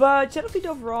 But Shadow Fiend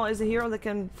overall is a hero that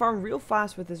can farm real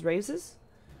fast with his raises.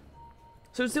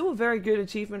 So it's still a very good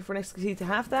achievement for NEXT.kz to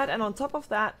have that. And on top of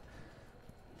that,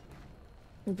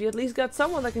 if you at least got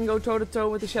someone that can go toe to toe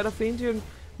with the Shadow Fiend, you're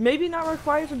maybe not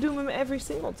required to doom him every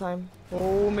single time.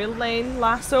 Oh, middle lane,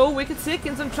 lasso, Wicked Sick,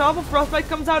 in some trouble. Frostbite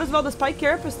comes out as well. The Spike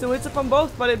Carapace still hits upon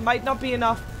both, but it might not be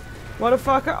enough. What a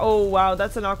fucker. Oh wow,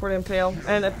 that's an awkward impale.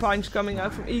 And a punch coming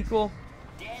out from Equal.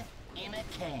 Death in a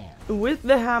can. With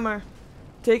the hammer.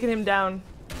 Taking him down.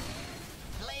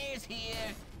 Players here.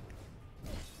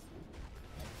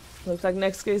 Looks like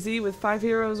NEXT.kz with 5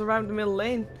 heroes around the middle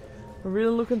lane. We're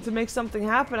really looking to make something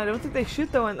happen. I don't think they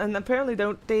should though, and apparently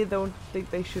they don't think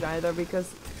they should either,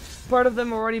 because part of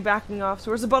them are already backing off.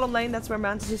 So where's the bottom lane? That's where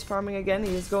Mantis is farming again.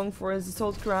 He is going for his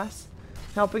Assault Cuirass,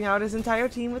 helping out his entire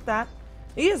team with that.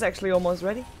 He is actually almost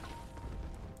ready.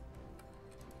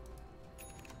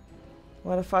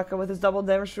 What a fucker with his double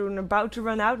damage rune about to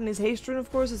run out, and his haste rune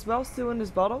of course as well, still in his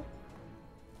bottle.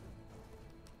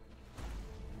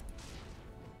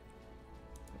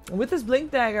 And with his blink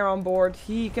dagger on board,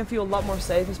 he can feel a lot more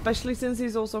safe, especially since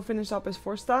he's also finished up his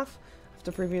Force Staff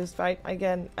after previous fight.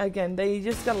 Again, they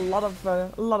just got a lot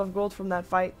of gold from that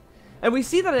fight, and we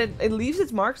see that it leaves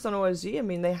its marks on OSG. I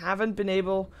mean, they haven't been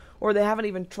able, or they haven't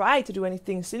even tried to do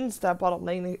anything since that bottom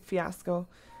lane fiasco.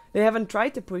 They haven't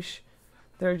tried to push.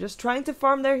 They're just trying to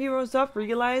farm their heroes up,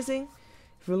 realizing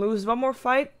if we lose one more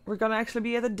fight, we're gonna actually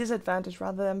be at a disadvantage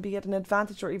rather than be at an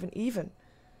advantage or even.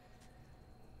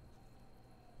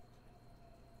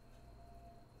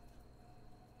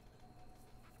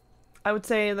 I would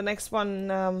say the next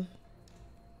one, I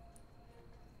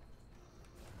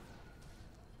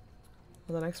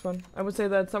would say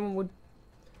that someone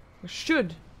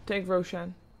should take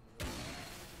Roshan.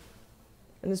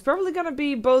 And it's probably gonna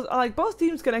be both, like both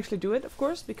teams can actually do it, of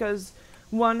course, because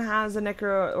one has a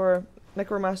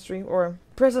Necromastery, or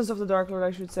Presence of the Dark Lord,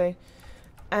 I should say,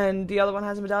 and the other one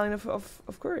has a Medallion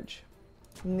of Courage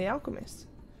from the Alchemist.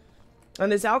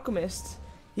 And this Alchemist,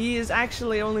 he is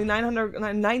actually only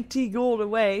 990 gold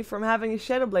away from having his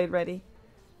Shadow Blade ready.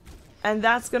 And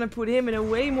that's gonna put him in a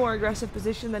way more aggressive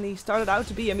position than he started out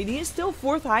to be. I mean, he is still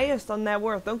 4th highest on net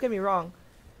worth, don't get me wrong.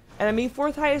 And I mean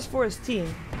 4th highest for his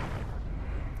team.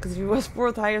 Because if he was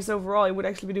 4th highest overall, he would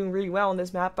actually be doing really well on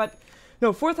this map. But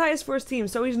no, 4th highest for his team,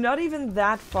 so he's not even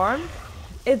that farmed.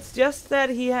 It's just that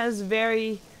he has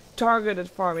very targeted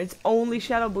farm. It's only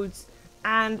Shadow Boots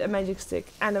and a Magic Stick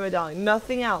and a Medallion.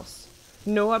 Nothing else.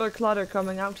 No other clutter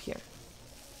coming out here.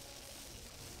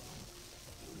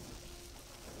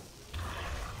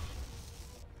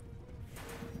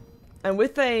 And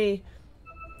with a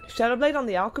Shadow Blade on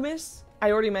the Alchemist,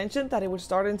 I already mentioned that it would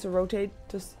start to rotate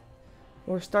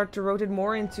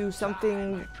more into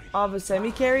something of a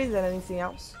semi-carry than anything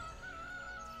else.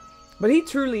 But he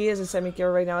truly is a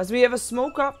semi-carry right now, as we have a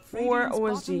smoke up for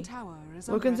OSG. is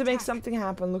under Looking to make attack. something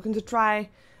happen. Looking to try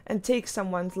and take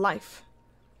someone's life.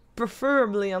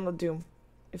 Preferably on the Doom.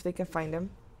 If they can find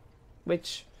him.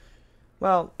 Which,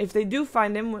 well, if they do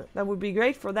find him, that would be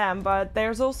great for them. But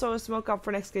there's also a smoke up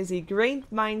for NEXT.kz.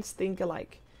 Great minds think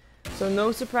alike. So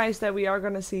no surprise that we are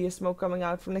going to see a smoke coming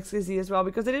out from NEXT.kz as well.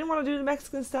 Because they didn't want to do the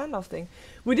Mexican standoff thing.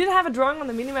 We did have a drawing on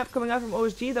the minimap coming out from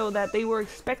OSG though. That they were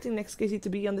expecting NEXT.kz to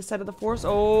be on this side of the force.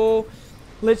 Oh...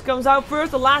 Lich comes out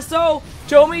first, the lasso.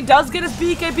 Chomi does get his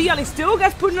BKB and he still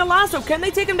gets put in a lasso. Can they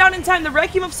take him down in time? The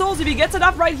Requiem of Souls, if he gets it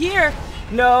up right here.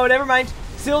 No, never mind.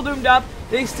 Still doomed up.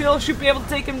 They still should be able to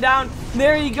take him down.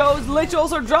 There he goes. Lich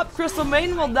also dropped. Crystal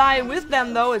Maiden will die with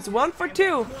them though. It's 1 for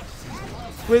 2.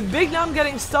 With Big Num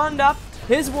getting stunned up.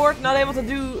 His ward not able to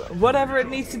do whatever it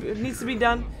needs to be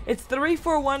done. It's 3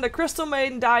 for 1. The Crystal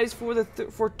Maiden dies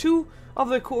for 2 of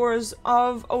the cores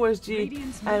of OSG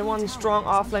and 1 strong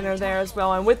offlaner there as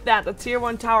well. And with that, the tier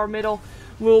 1 tower middle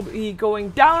will be going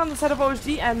down on the side of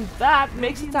OSG, and that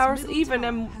makes the towers even.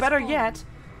 And better yet,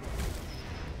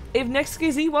 if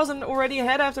NEXT.kz wasn't already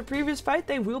ahead after previous fight,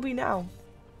 they will be now.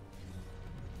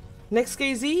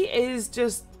 NEXT.kz is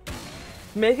just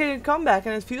making a comeback,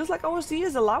 and it feels like OSG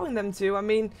is allowing them to. I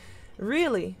mean,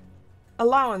 really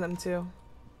allowing them to.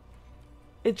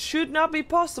 It should not be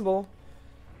possible.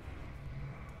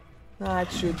 Ah,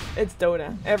 it should. It's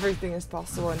Dota. Everything is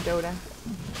possible in Dota.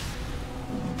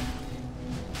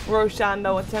 Roshan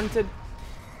though attempted.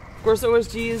 Of course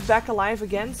OSG is back alive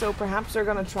again, so perhaps they're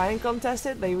gonna try and contest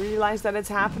it. They realize that it's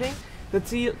happening.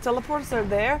 The teleports are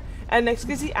there, and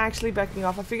NEXT.kz actually backing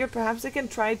off. I figured perhaps they can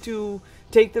try to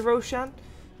take the Roshan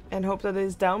and hope that it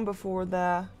is down before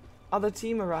the other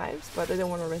team arrives, but they don't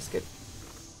want to risk it.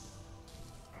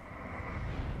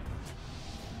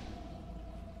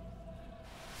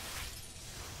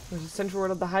 There's a central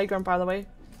ward of the high ground, by the way.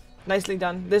 Nicely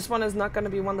done. This one is not going to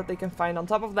be one that they can find. On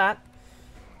top of that...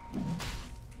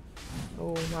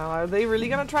 Oh, wow. Are they really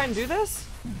going to try and do this?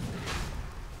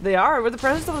 They are. With the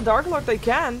presence of the Dark Lord, they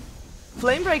can.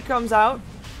 Flame Break comes out.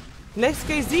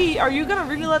 NEXT.kz, are you going to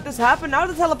really let this happen? Now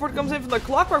the teleport comes in from the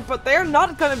Clockwork, but they're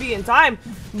not going to be in time.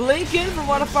 Blink in from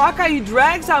Wadafaka. He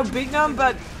drags out Big Num,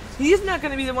 but he's not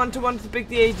going to be the one to want to pick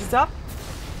the Aegis up.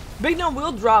 Big Num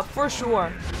will drop, for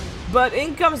sure. But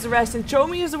in comes the rest, and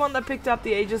Chomi is the one that picked up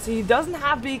the Aegis. He doesn't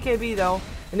have BKB though,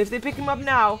 and if they pick him up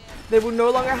now, they would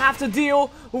no longer have to deal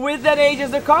with that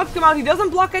Aegis. The cogs come out, he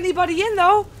doesn't block anybody in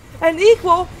though, and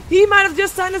Equal, he might have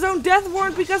just signed his own death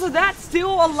warrant because of that,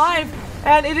 still alive,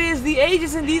 and it is the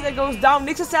Aegis indeed that goes down.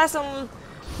 Nyx Assassin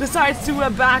decides to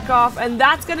back off, and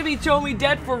that's going to be Chomi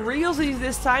dead for realsies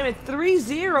this time at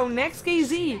 3-0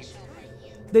 NEXT.kz.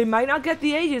 They might not get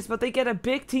the Aegis, but they get a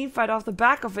big team fight off the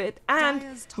back of it and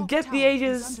get the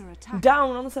Aegis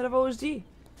down on the side of OSG.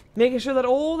 Making sure that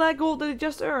all that gold that they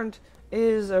just earned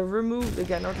is removed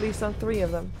again, or at least on 3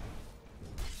 of them.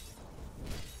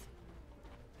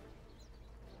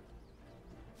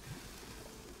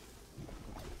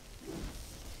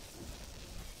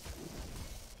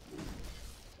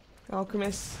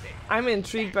 Alchemist. I'm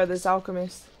intrigued by this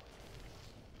Alchemist.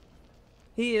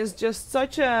 He is just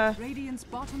such a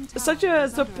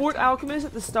support alchemist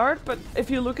at the start, but if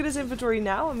you look at his inventory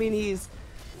now, I mean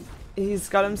he's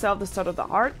got himself the start of the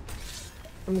heart.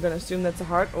 I'm gonna assume that's a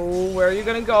heart. Oh, where are you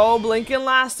gonna go? Blinking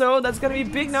lasso. That's gonna be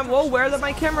Big Num. Whoa, where did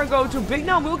my camera go to? Big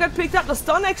Num will get picked up. The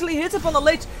stun actually hits upon the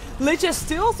Lich. Lich is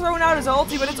still throwing out his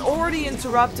ulti, but it's already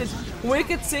interrupted.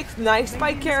 Wicked 6, nice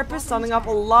by Carapace, stunning up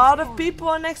a lot of people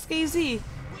on NEXT.kz.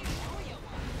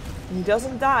 He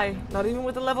doesn't die, not even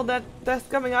with the level death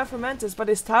coming out from Mantis, but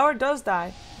his tower does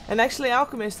die. And actually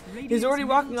Alchemist, he's already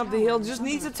walking up the hill, just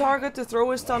needs a target to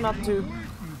throw his stun up to.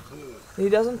 He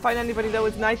doesn't find anybody though,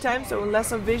 it's nighttime, so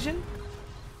less of vision.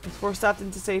 He's forced out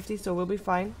into safety, so we'll be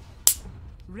fine.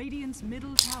 Radiant's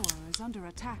middle tower is under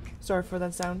attack. Sorry for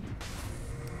that sound.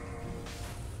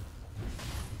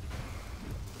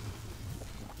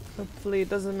 Hopefully it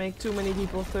doesn't make too many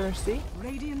people thirsty.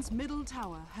 Radiant's middle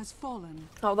tower has fallen.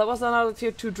 Oh, that was another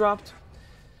tier 2 dropped.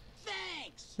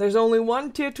 Thanks. There's only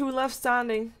one tier 2 left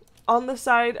standing on the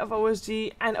side of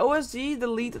OSG. And OSG, the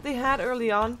lead that they had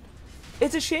early on,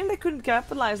 it's a shame they couldn't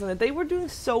capitalize on it. They were doing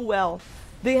so well.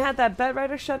 They had that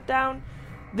Bedrider shutdown.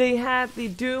 They had the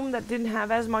Doom that didn't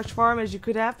have as much farm as you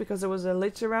could have because there was a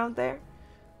Lich around there.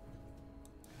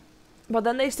 But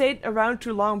then they stayed around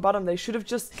too long bottom. They should have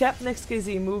just kept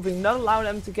NEXT.kz moving, not allow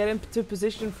them to get into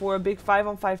position for a big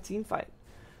 5-on-5 team fight.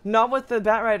 Not with the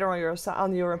Batrider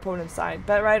on your opponent's side.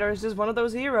 Batrider is just one of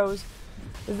those heroes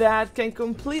that can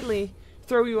completely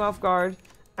throw you off guard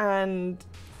and,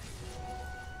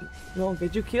 well,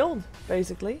 get you killed,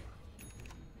 basically.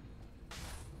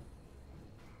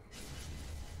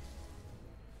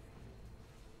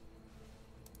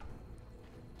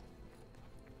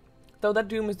 Though that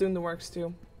Doom is doing the works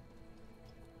too.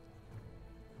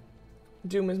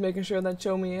 Doom is making sure that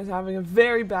Chomi is having a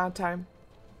very bad time.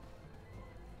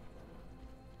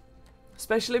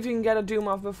 Especially if you can get a Doom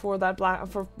off before that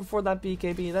before that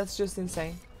BKB. That's just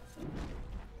insane.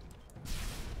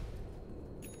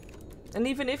 And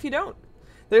even if you don't,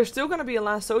 there's still gonna be a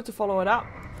lasso to follow it up.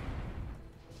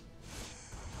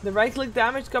 The right click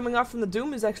damage coming up from the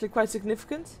Doom is actually quite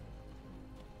significant.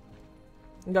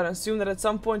 I'm gonna assume that at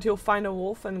some point he'll find a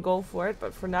wolf and go for it,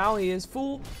 but for now he is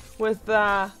full with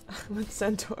with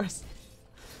centaurs.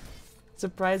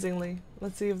 Surprisingly.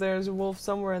 Let's see if there's a wolf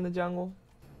somewhere in the jungle.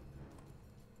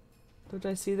 Did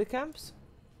I see the camps?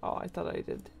 Oh, I thought I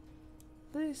did.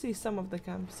 Did I see some of the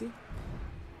camps? See?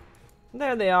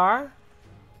 There they are.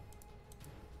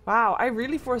 Wow, I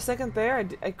really for a second there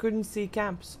I couldn't see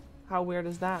camps. How weird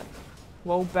is that?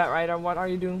 Whoa, Batrider, what are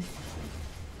you doing?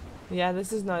 Yeah,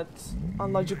 this is not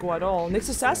unlogical at all. NEXT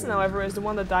Assassin, however, is the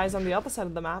one that dies on the other side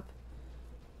of the map.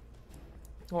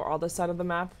 Or other side of the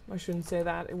map. I shouldn't say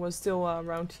that. It was still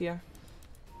around here.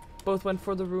 Both went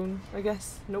for the rune, I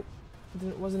guess. Nope.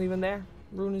 It wasn't even there.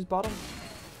 Rune is bottom.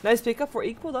 Nice pickup for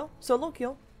equal though. Solo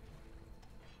kill.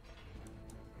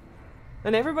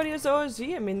 And everybody is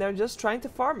OSG. I mean, they're just trying to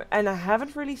farm it. And I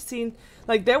haven't really seen...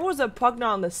 Like, there was a Pugna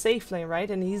on the safe lane, right?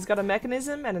 And he's got a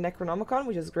Mechanism and a Necronomicon,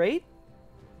 which is great.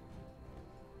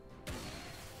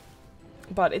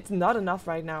 But it's not enough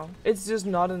right now. It's just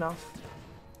not enough.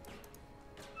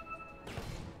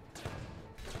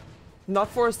 Not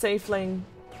for a safe lane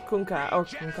Kunkka. Or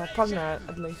Kunkka. Pugna,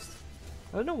 at least.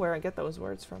 I don't know where I get those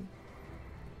words from.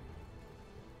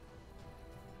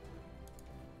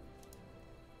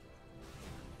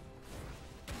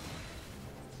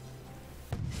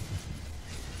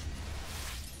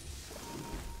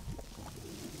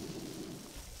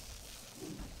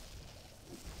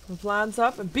 Plans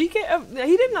up. And BK,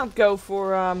 he did not go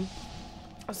for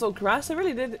Assault Grass. I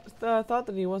really did thought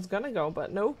that he was gonna go,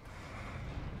 but no.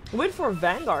 He went for a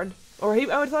Vanguard. Or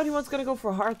I thought he was gonna go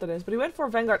for Heart, that is, but he went for a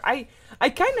Vanguard. I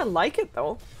kind of like it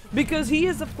though, because he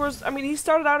is, of course, I mean, he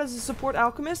started out as a support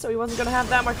alchemist, so he wasn't gonna have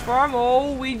that much farm.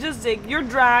 Oh, we just dig. You're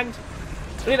dragged,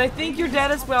 and I think you're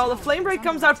dead as well. The Flame Break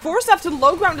comes out, forced up to the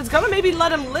low ground. It's gonna maybe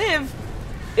let him live.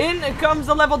 In comes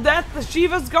the level death. The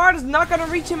Shiva's guard is not gonna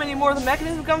reach him anymore. The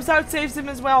Mechanism comes out, saves him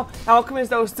as well. Alchemist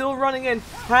though still running in,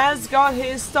 has got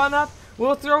his stun up.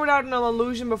 We'll throw it out in an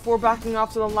illusion before backing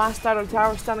off to the last side of the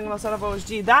tower standing on the side of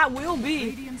OSG. That will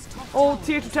be all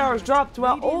tier 2 towers dropped.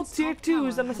 Well, all tier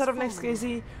 2s on the side of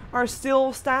NEXT.kz are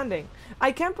still standing.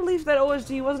 I can't believe that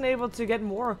OSG wasn't able to get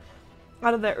more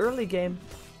out of their early game.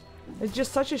 It's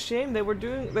just such a shame. They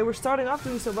were starting off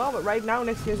doing so well, but right now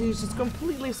NEXT.kz has just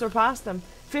completely surpassed them.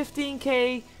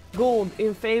 15k gold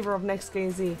in favor of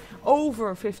NEXT.kz.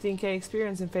 Over 15k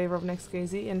experience in favor of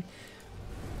NEXT.kz, and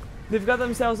they've got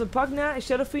themselves a Pugna, a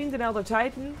Shadow Fiend, an Elder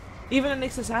Titan, even a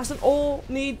NEXT Assassin. All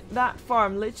need that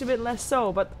farm. Little bit less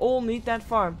so, but all need that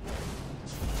farm.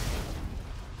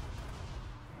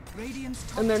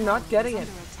 And they're not getting it.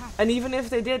 And even if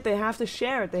they did, they have to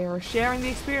share it. They are sharing the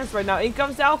experience right now. In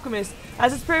comes the Alchemist.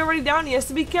 As it's pretty already down, he has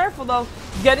to be careful though.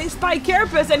 Getting Spike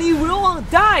Carapace, and he will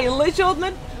die. Lich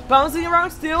Ultimate bouncing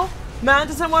around still.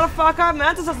 Mantis and Whatafaka.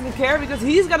 Mantis doesn't care because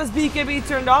he's got his BKB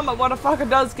turned on, but Whatafaka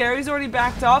does care. He's already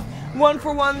backed off. 1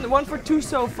 for 1, 1 for 2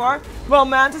 so far. Well,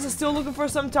 Mantis is still looking for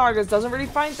some targets. Doesn't really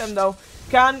find them though.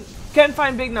 Can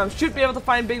find Big Num. Should be able to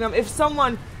find Big Num. If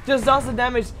someone just does the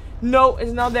damage. No,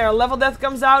 it's not there. Level death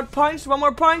comes out. Punch. One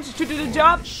more punch. Should do the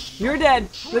job. You're dead.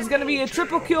 There's going to be a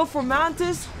triple kill for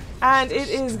Mantis. And it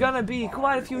is going to be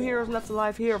quite a few heroes left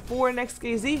alive here for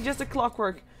NEXT.kz. Just a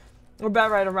Clockwork. Or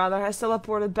Batrider rather. Has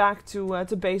teleported back to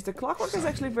base. The Clockwork is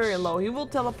actually very low. He will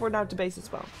teleport out to base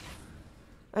as well.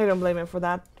 I don't blame him for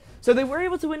that. So they were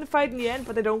able to win the fight in the end.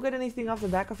 But they don't get anything off the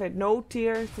back of it. No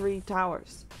tier 3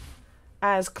 towers.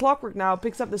 As Clockwork now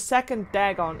picks up the second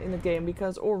Dagon in the game.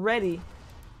 Because already...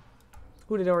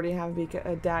 Who did already have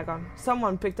a Dagon?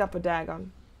 Someone picked up a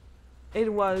Dagon.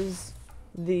 It was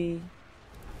the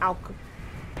Alchemist.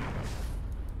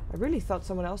 I really thought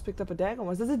someone else picked up a Dagon.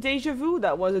 Was this a Deja Vu?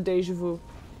 That was a Deja Vu.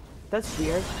 That's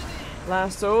weird.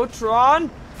 Lasso, Tron.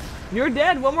 You're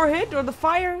dead. One more hit or the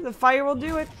fire. The fire will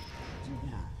do it.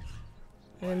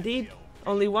 And indeed,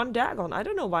 only one Dagon. I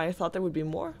don't know why I thought there would be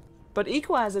more. But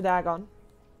Eco has a Dagon.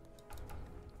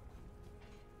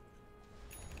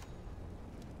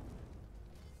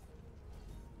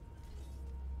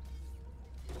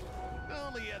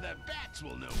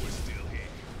 Will know we're still here.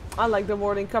 I like the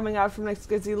warning coming out from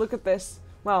NEXT.kz. Look at this.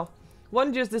 Well,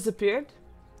 one just disappeared.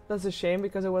 That's a shame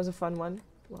because it was a fun one.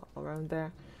 Well, around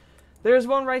there. There's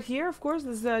one right here, of course.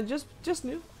 This is just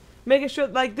new. making sure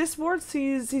like this ward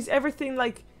sees everything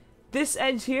like this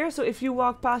edge here. So if you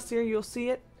walk past here, you'll see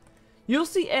it. You'll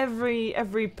see every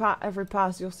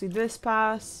pass. You'll see this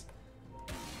pass,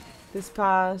 this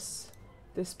pass,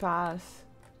 this pass,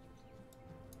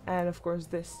 and of course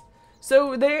this.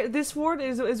 So this ward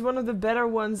is one of the better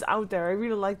ones out there. I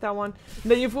really like that one.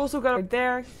 Then you've also got right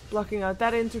there, blocking out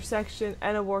that intersection,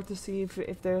 and a ward to see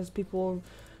if there's people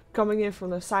coming in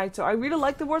from the side. So I really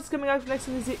like the wards coming out from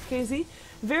NEXT.kz.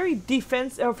 Very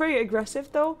very aggressive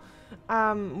though,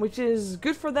 which is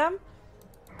good for them.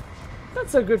 Not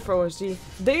so good for OSG.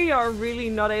 They are really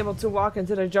not able to walk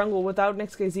into the jungle without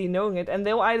NEXT.kz knowing it, and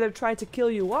they'll either try to kill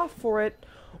you off for it,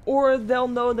 or they'll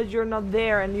know that you're not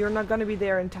there and you're not gonna be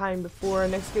there in time before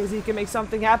NEXT.kz can make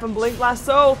something happen. Blink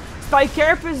lasso. Spike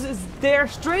Carapace is there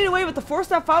straight away with the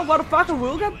 4-step out. Motherfucker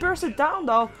will get bursted down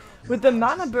though with the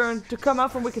mana burn to come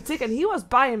out from Wicked Tick, and he was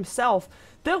by himself.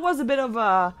 That was a bit of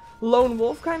a lone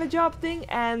wolf kind of job thing,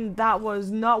 and that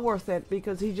was not worth it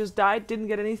because he just died, didn't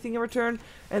get anything in return,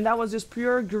 and that was just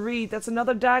pure greed. That's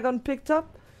another Dagon picked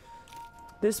up.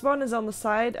 This one is on the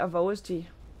side of OSG.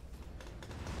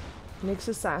 Nyx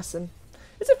Assassin.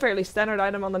 It's a fairly standard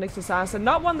item on the Nyx Assassin.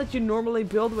 Not one that you normally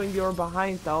build when you're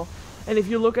behind though. And if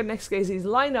you look at NEXT.kz's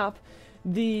lineup,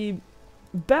 the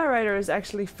Bear Rider is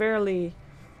actually fairly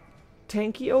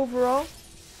tanky overall.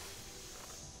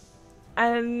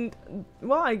 And,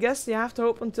 well, I guess you have to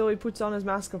hope until he puts on his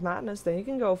Mask of Madness, then you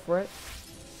can go for it.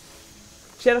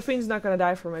 Shadow Fiend's not gonna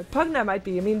die for me. Pugna might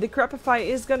be. I mean, Decrepify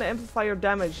is gonna amplify your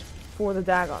damage for the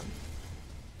Dagon.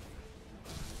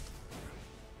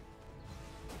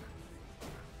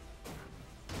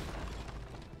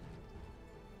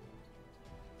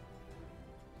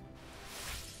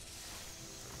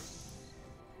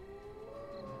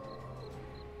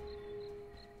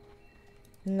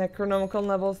 Necronomicon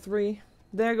level 3.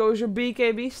 There goes your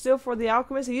BKB still for the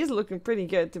Alchemist. He is looking pretty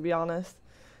good, to be honest.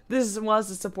 This was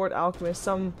the support Alchemist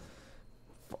some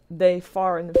day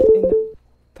far in the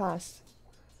past.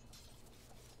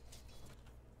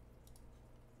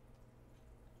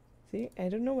 See, I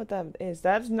don't know what that is.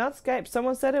 That's not Skype.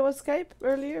 Someone said it was Skype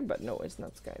earlier, but no, it's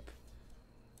not Skype.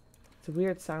 It's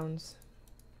weird sounds.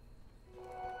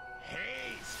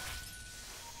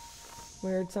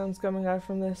 Weird sounds coming out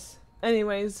from this.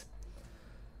 Anyways,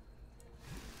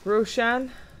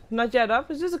 Roshan, not yet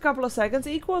up. It's just a couple of seconds.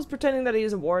 Equal is pretending that he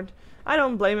is a ward. I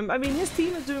don't blame him. I mean, his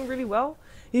team is doing really well.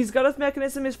 He's got his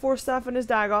mechanism, his 4-staff, and his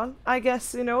Dagon. I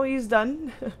guess, you know, he's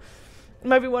done.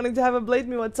 Might be wanting to have a Blade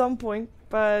Meal at some point,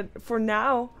 but for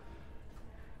now,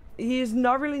 he's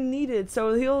not really needed.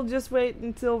 So he'll just wait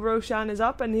until Roshan is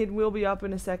up, and he will be up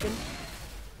in a second.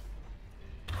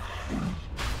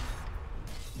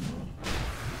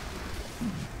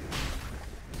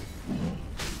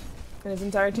 And his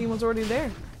entire team was already there.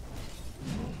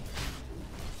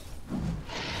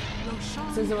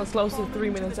 Since it was close to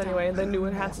 3 minutes anyway, and they knew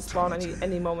it had to spawn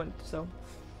any moment, so.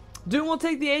 Doom will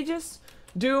take the Aegis.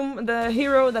 Doom, the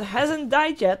hero that hasn't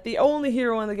died yet, the only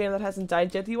hero in the game that hasn't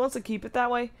died yet, he wants to keep it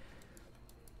that way.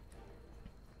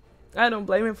 I don't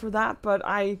blame him for that, but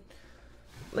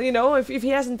you know, if he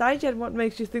hasn't died yet, what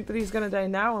makes you think that he's gonna die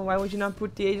now, and why would you not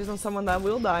put the Aegis on someone that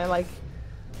will die, like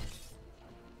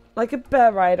a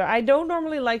Bear Rider. I don't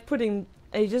normally like putting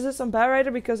Aegis on Bear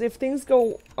Rider because if things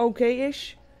go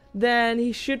okay-ish, then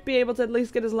he should be able to at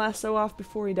least get his lasso off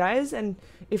before he dies, and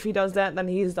if he does that, then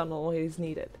he's done all he's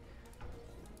needed.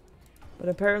 But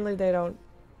apparently they don't.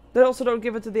 They also don't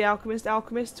give it to the Alchemist.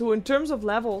 Alchemist, who in terms of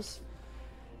levels,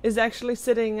 is actually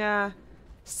sitting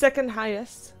second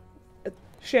highest.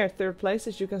 Shared third place,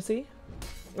 as you can see.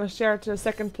 Shared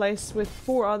second place with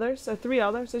 3 others,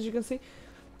 as you can see.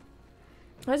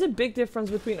 There's a big difference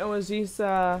between OSG's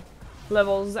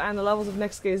levels and the levels of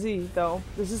NEXT.kz, though.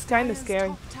 This is kind of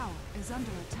scary.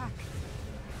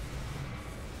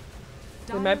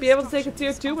 They might be able to take a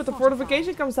tier 2, but the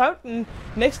fortification comes out, and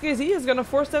NEXT.kz is gonna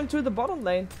force them to the bottom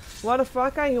lane.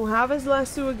 Motherfucker, he'll have his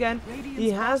lasso again.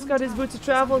 He has got his boots of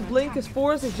travel, his blink, his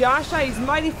force, his Yasha. He's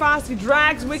mighty fast. He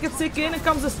drags Wicked Sick in, and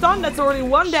comes a stun. That's already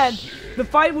 1 dead. The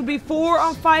fight would be 4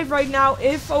 on 5 right now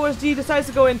if OSG decides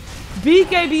to go in.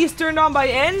 BKB is turned on by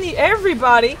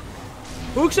everybody.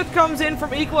 Hookshot comes in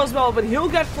from Equal as well, but he'll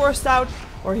get forced out,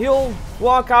 or he'll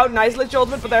walk out. Nice lich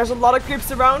ultimate, but there's a lot of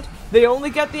creeps around. They only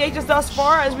get the Aegis thus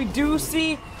far, as we do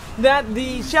see that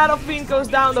the Shadow Fiend goes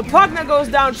down, the Pugna goes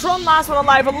down, Tron last one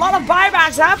alive. A lot of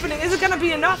buybacks happening. Is it going to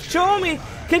be enough? Show me.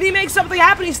 Can he make something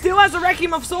happen? He still has the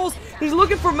Requiem of Souls. He's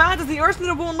looking for Mantis. The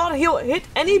Earthsplitter will not hit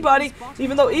anybody,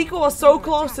 even though Equal was so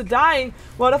close to dying.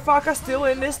 Motherfucker still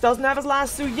in this. Doesn't have his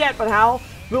last suit yet, but how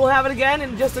We'll have it again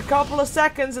in just a couple of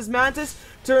seconds as Mantis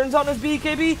turns on his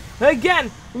BKB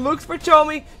again, looks for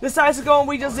Chomi, decides to go on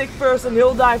Weejel Zik first, and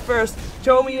he'll die first.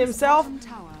 Chomi himself,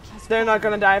 they're not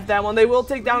gonna die with that one. They will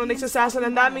take down the NEXT assassin,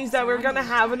 and that means that we're gonna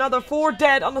have another 4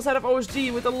 dead on the side of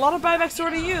OSG with a lot of buybacks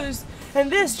already used. And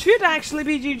this should actually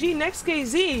be GG.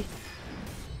 NEXT.kz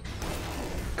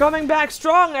coming back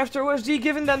strong after OSG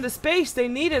giving them the space they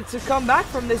needed to come back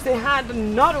from this. They had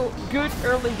not a good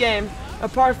early game,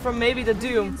 apart from maybe the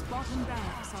Doom.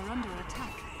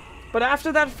 But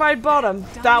after that fight bottom,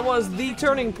 that was the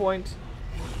turning point,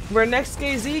 where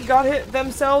NEXT.kz got hit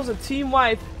themselves a team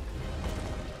wipe.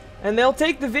 And they'll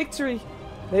take the victory.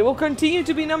 They will continue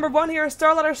to be #1 here in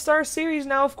StarLadder Star Series.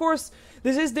 Now, of course,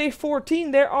 this is day 14.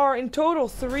 There are in total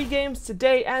 3 games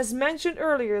today. As mentioned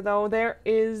earlier, though, there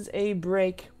is a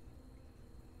break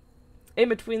in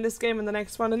between this game and the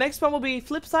next one. The next one will be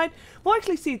Flipside. We'll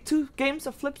actually see 2 games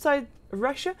of Flipside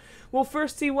Russia. We'll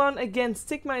first see one against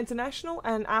Sigma International,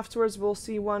 and afterwards we'll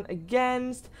see one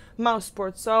against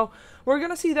Mouseport. So we're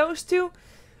gonna see those 2.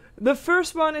 The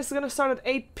first one is gonna start at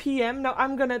 8 PM. Now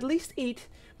I'm gonna at least eat,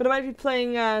 but I might be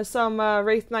playing some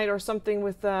Wraith Knight or something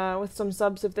with some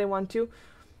subs if they want to.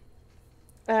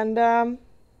 And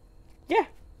yeah,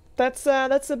 that's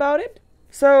about it.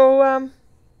 So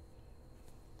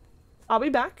I'll be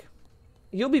back.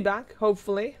 You'll be back,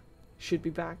 hopefully. Should be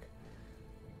back.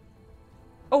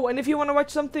 Oh, and if you want to watch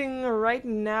something right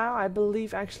now, I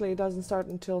believe actually it doesn't start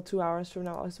until 2 hours from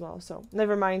now as well. So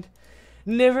never mind.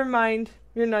 Never mind.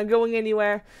 You're not going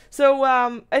anywhere.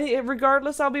 So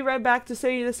regardless, I'll be right back to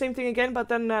say the same thing again, but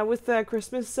then with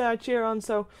Christmas cheer on.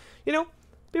 So, you know,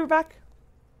 be right back.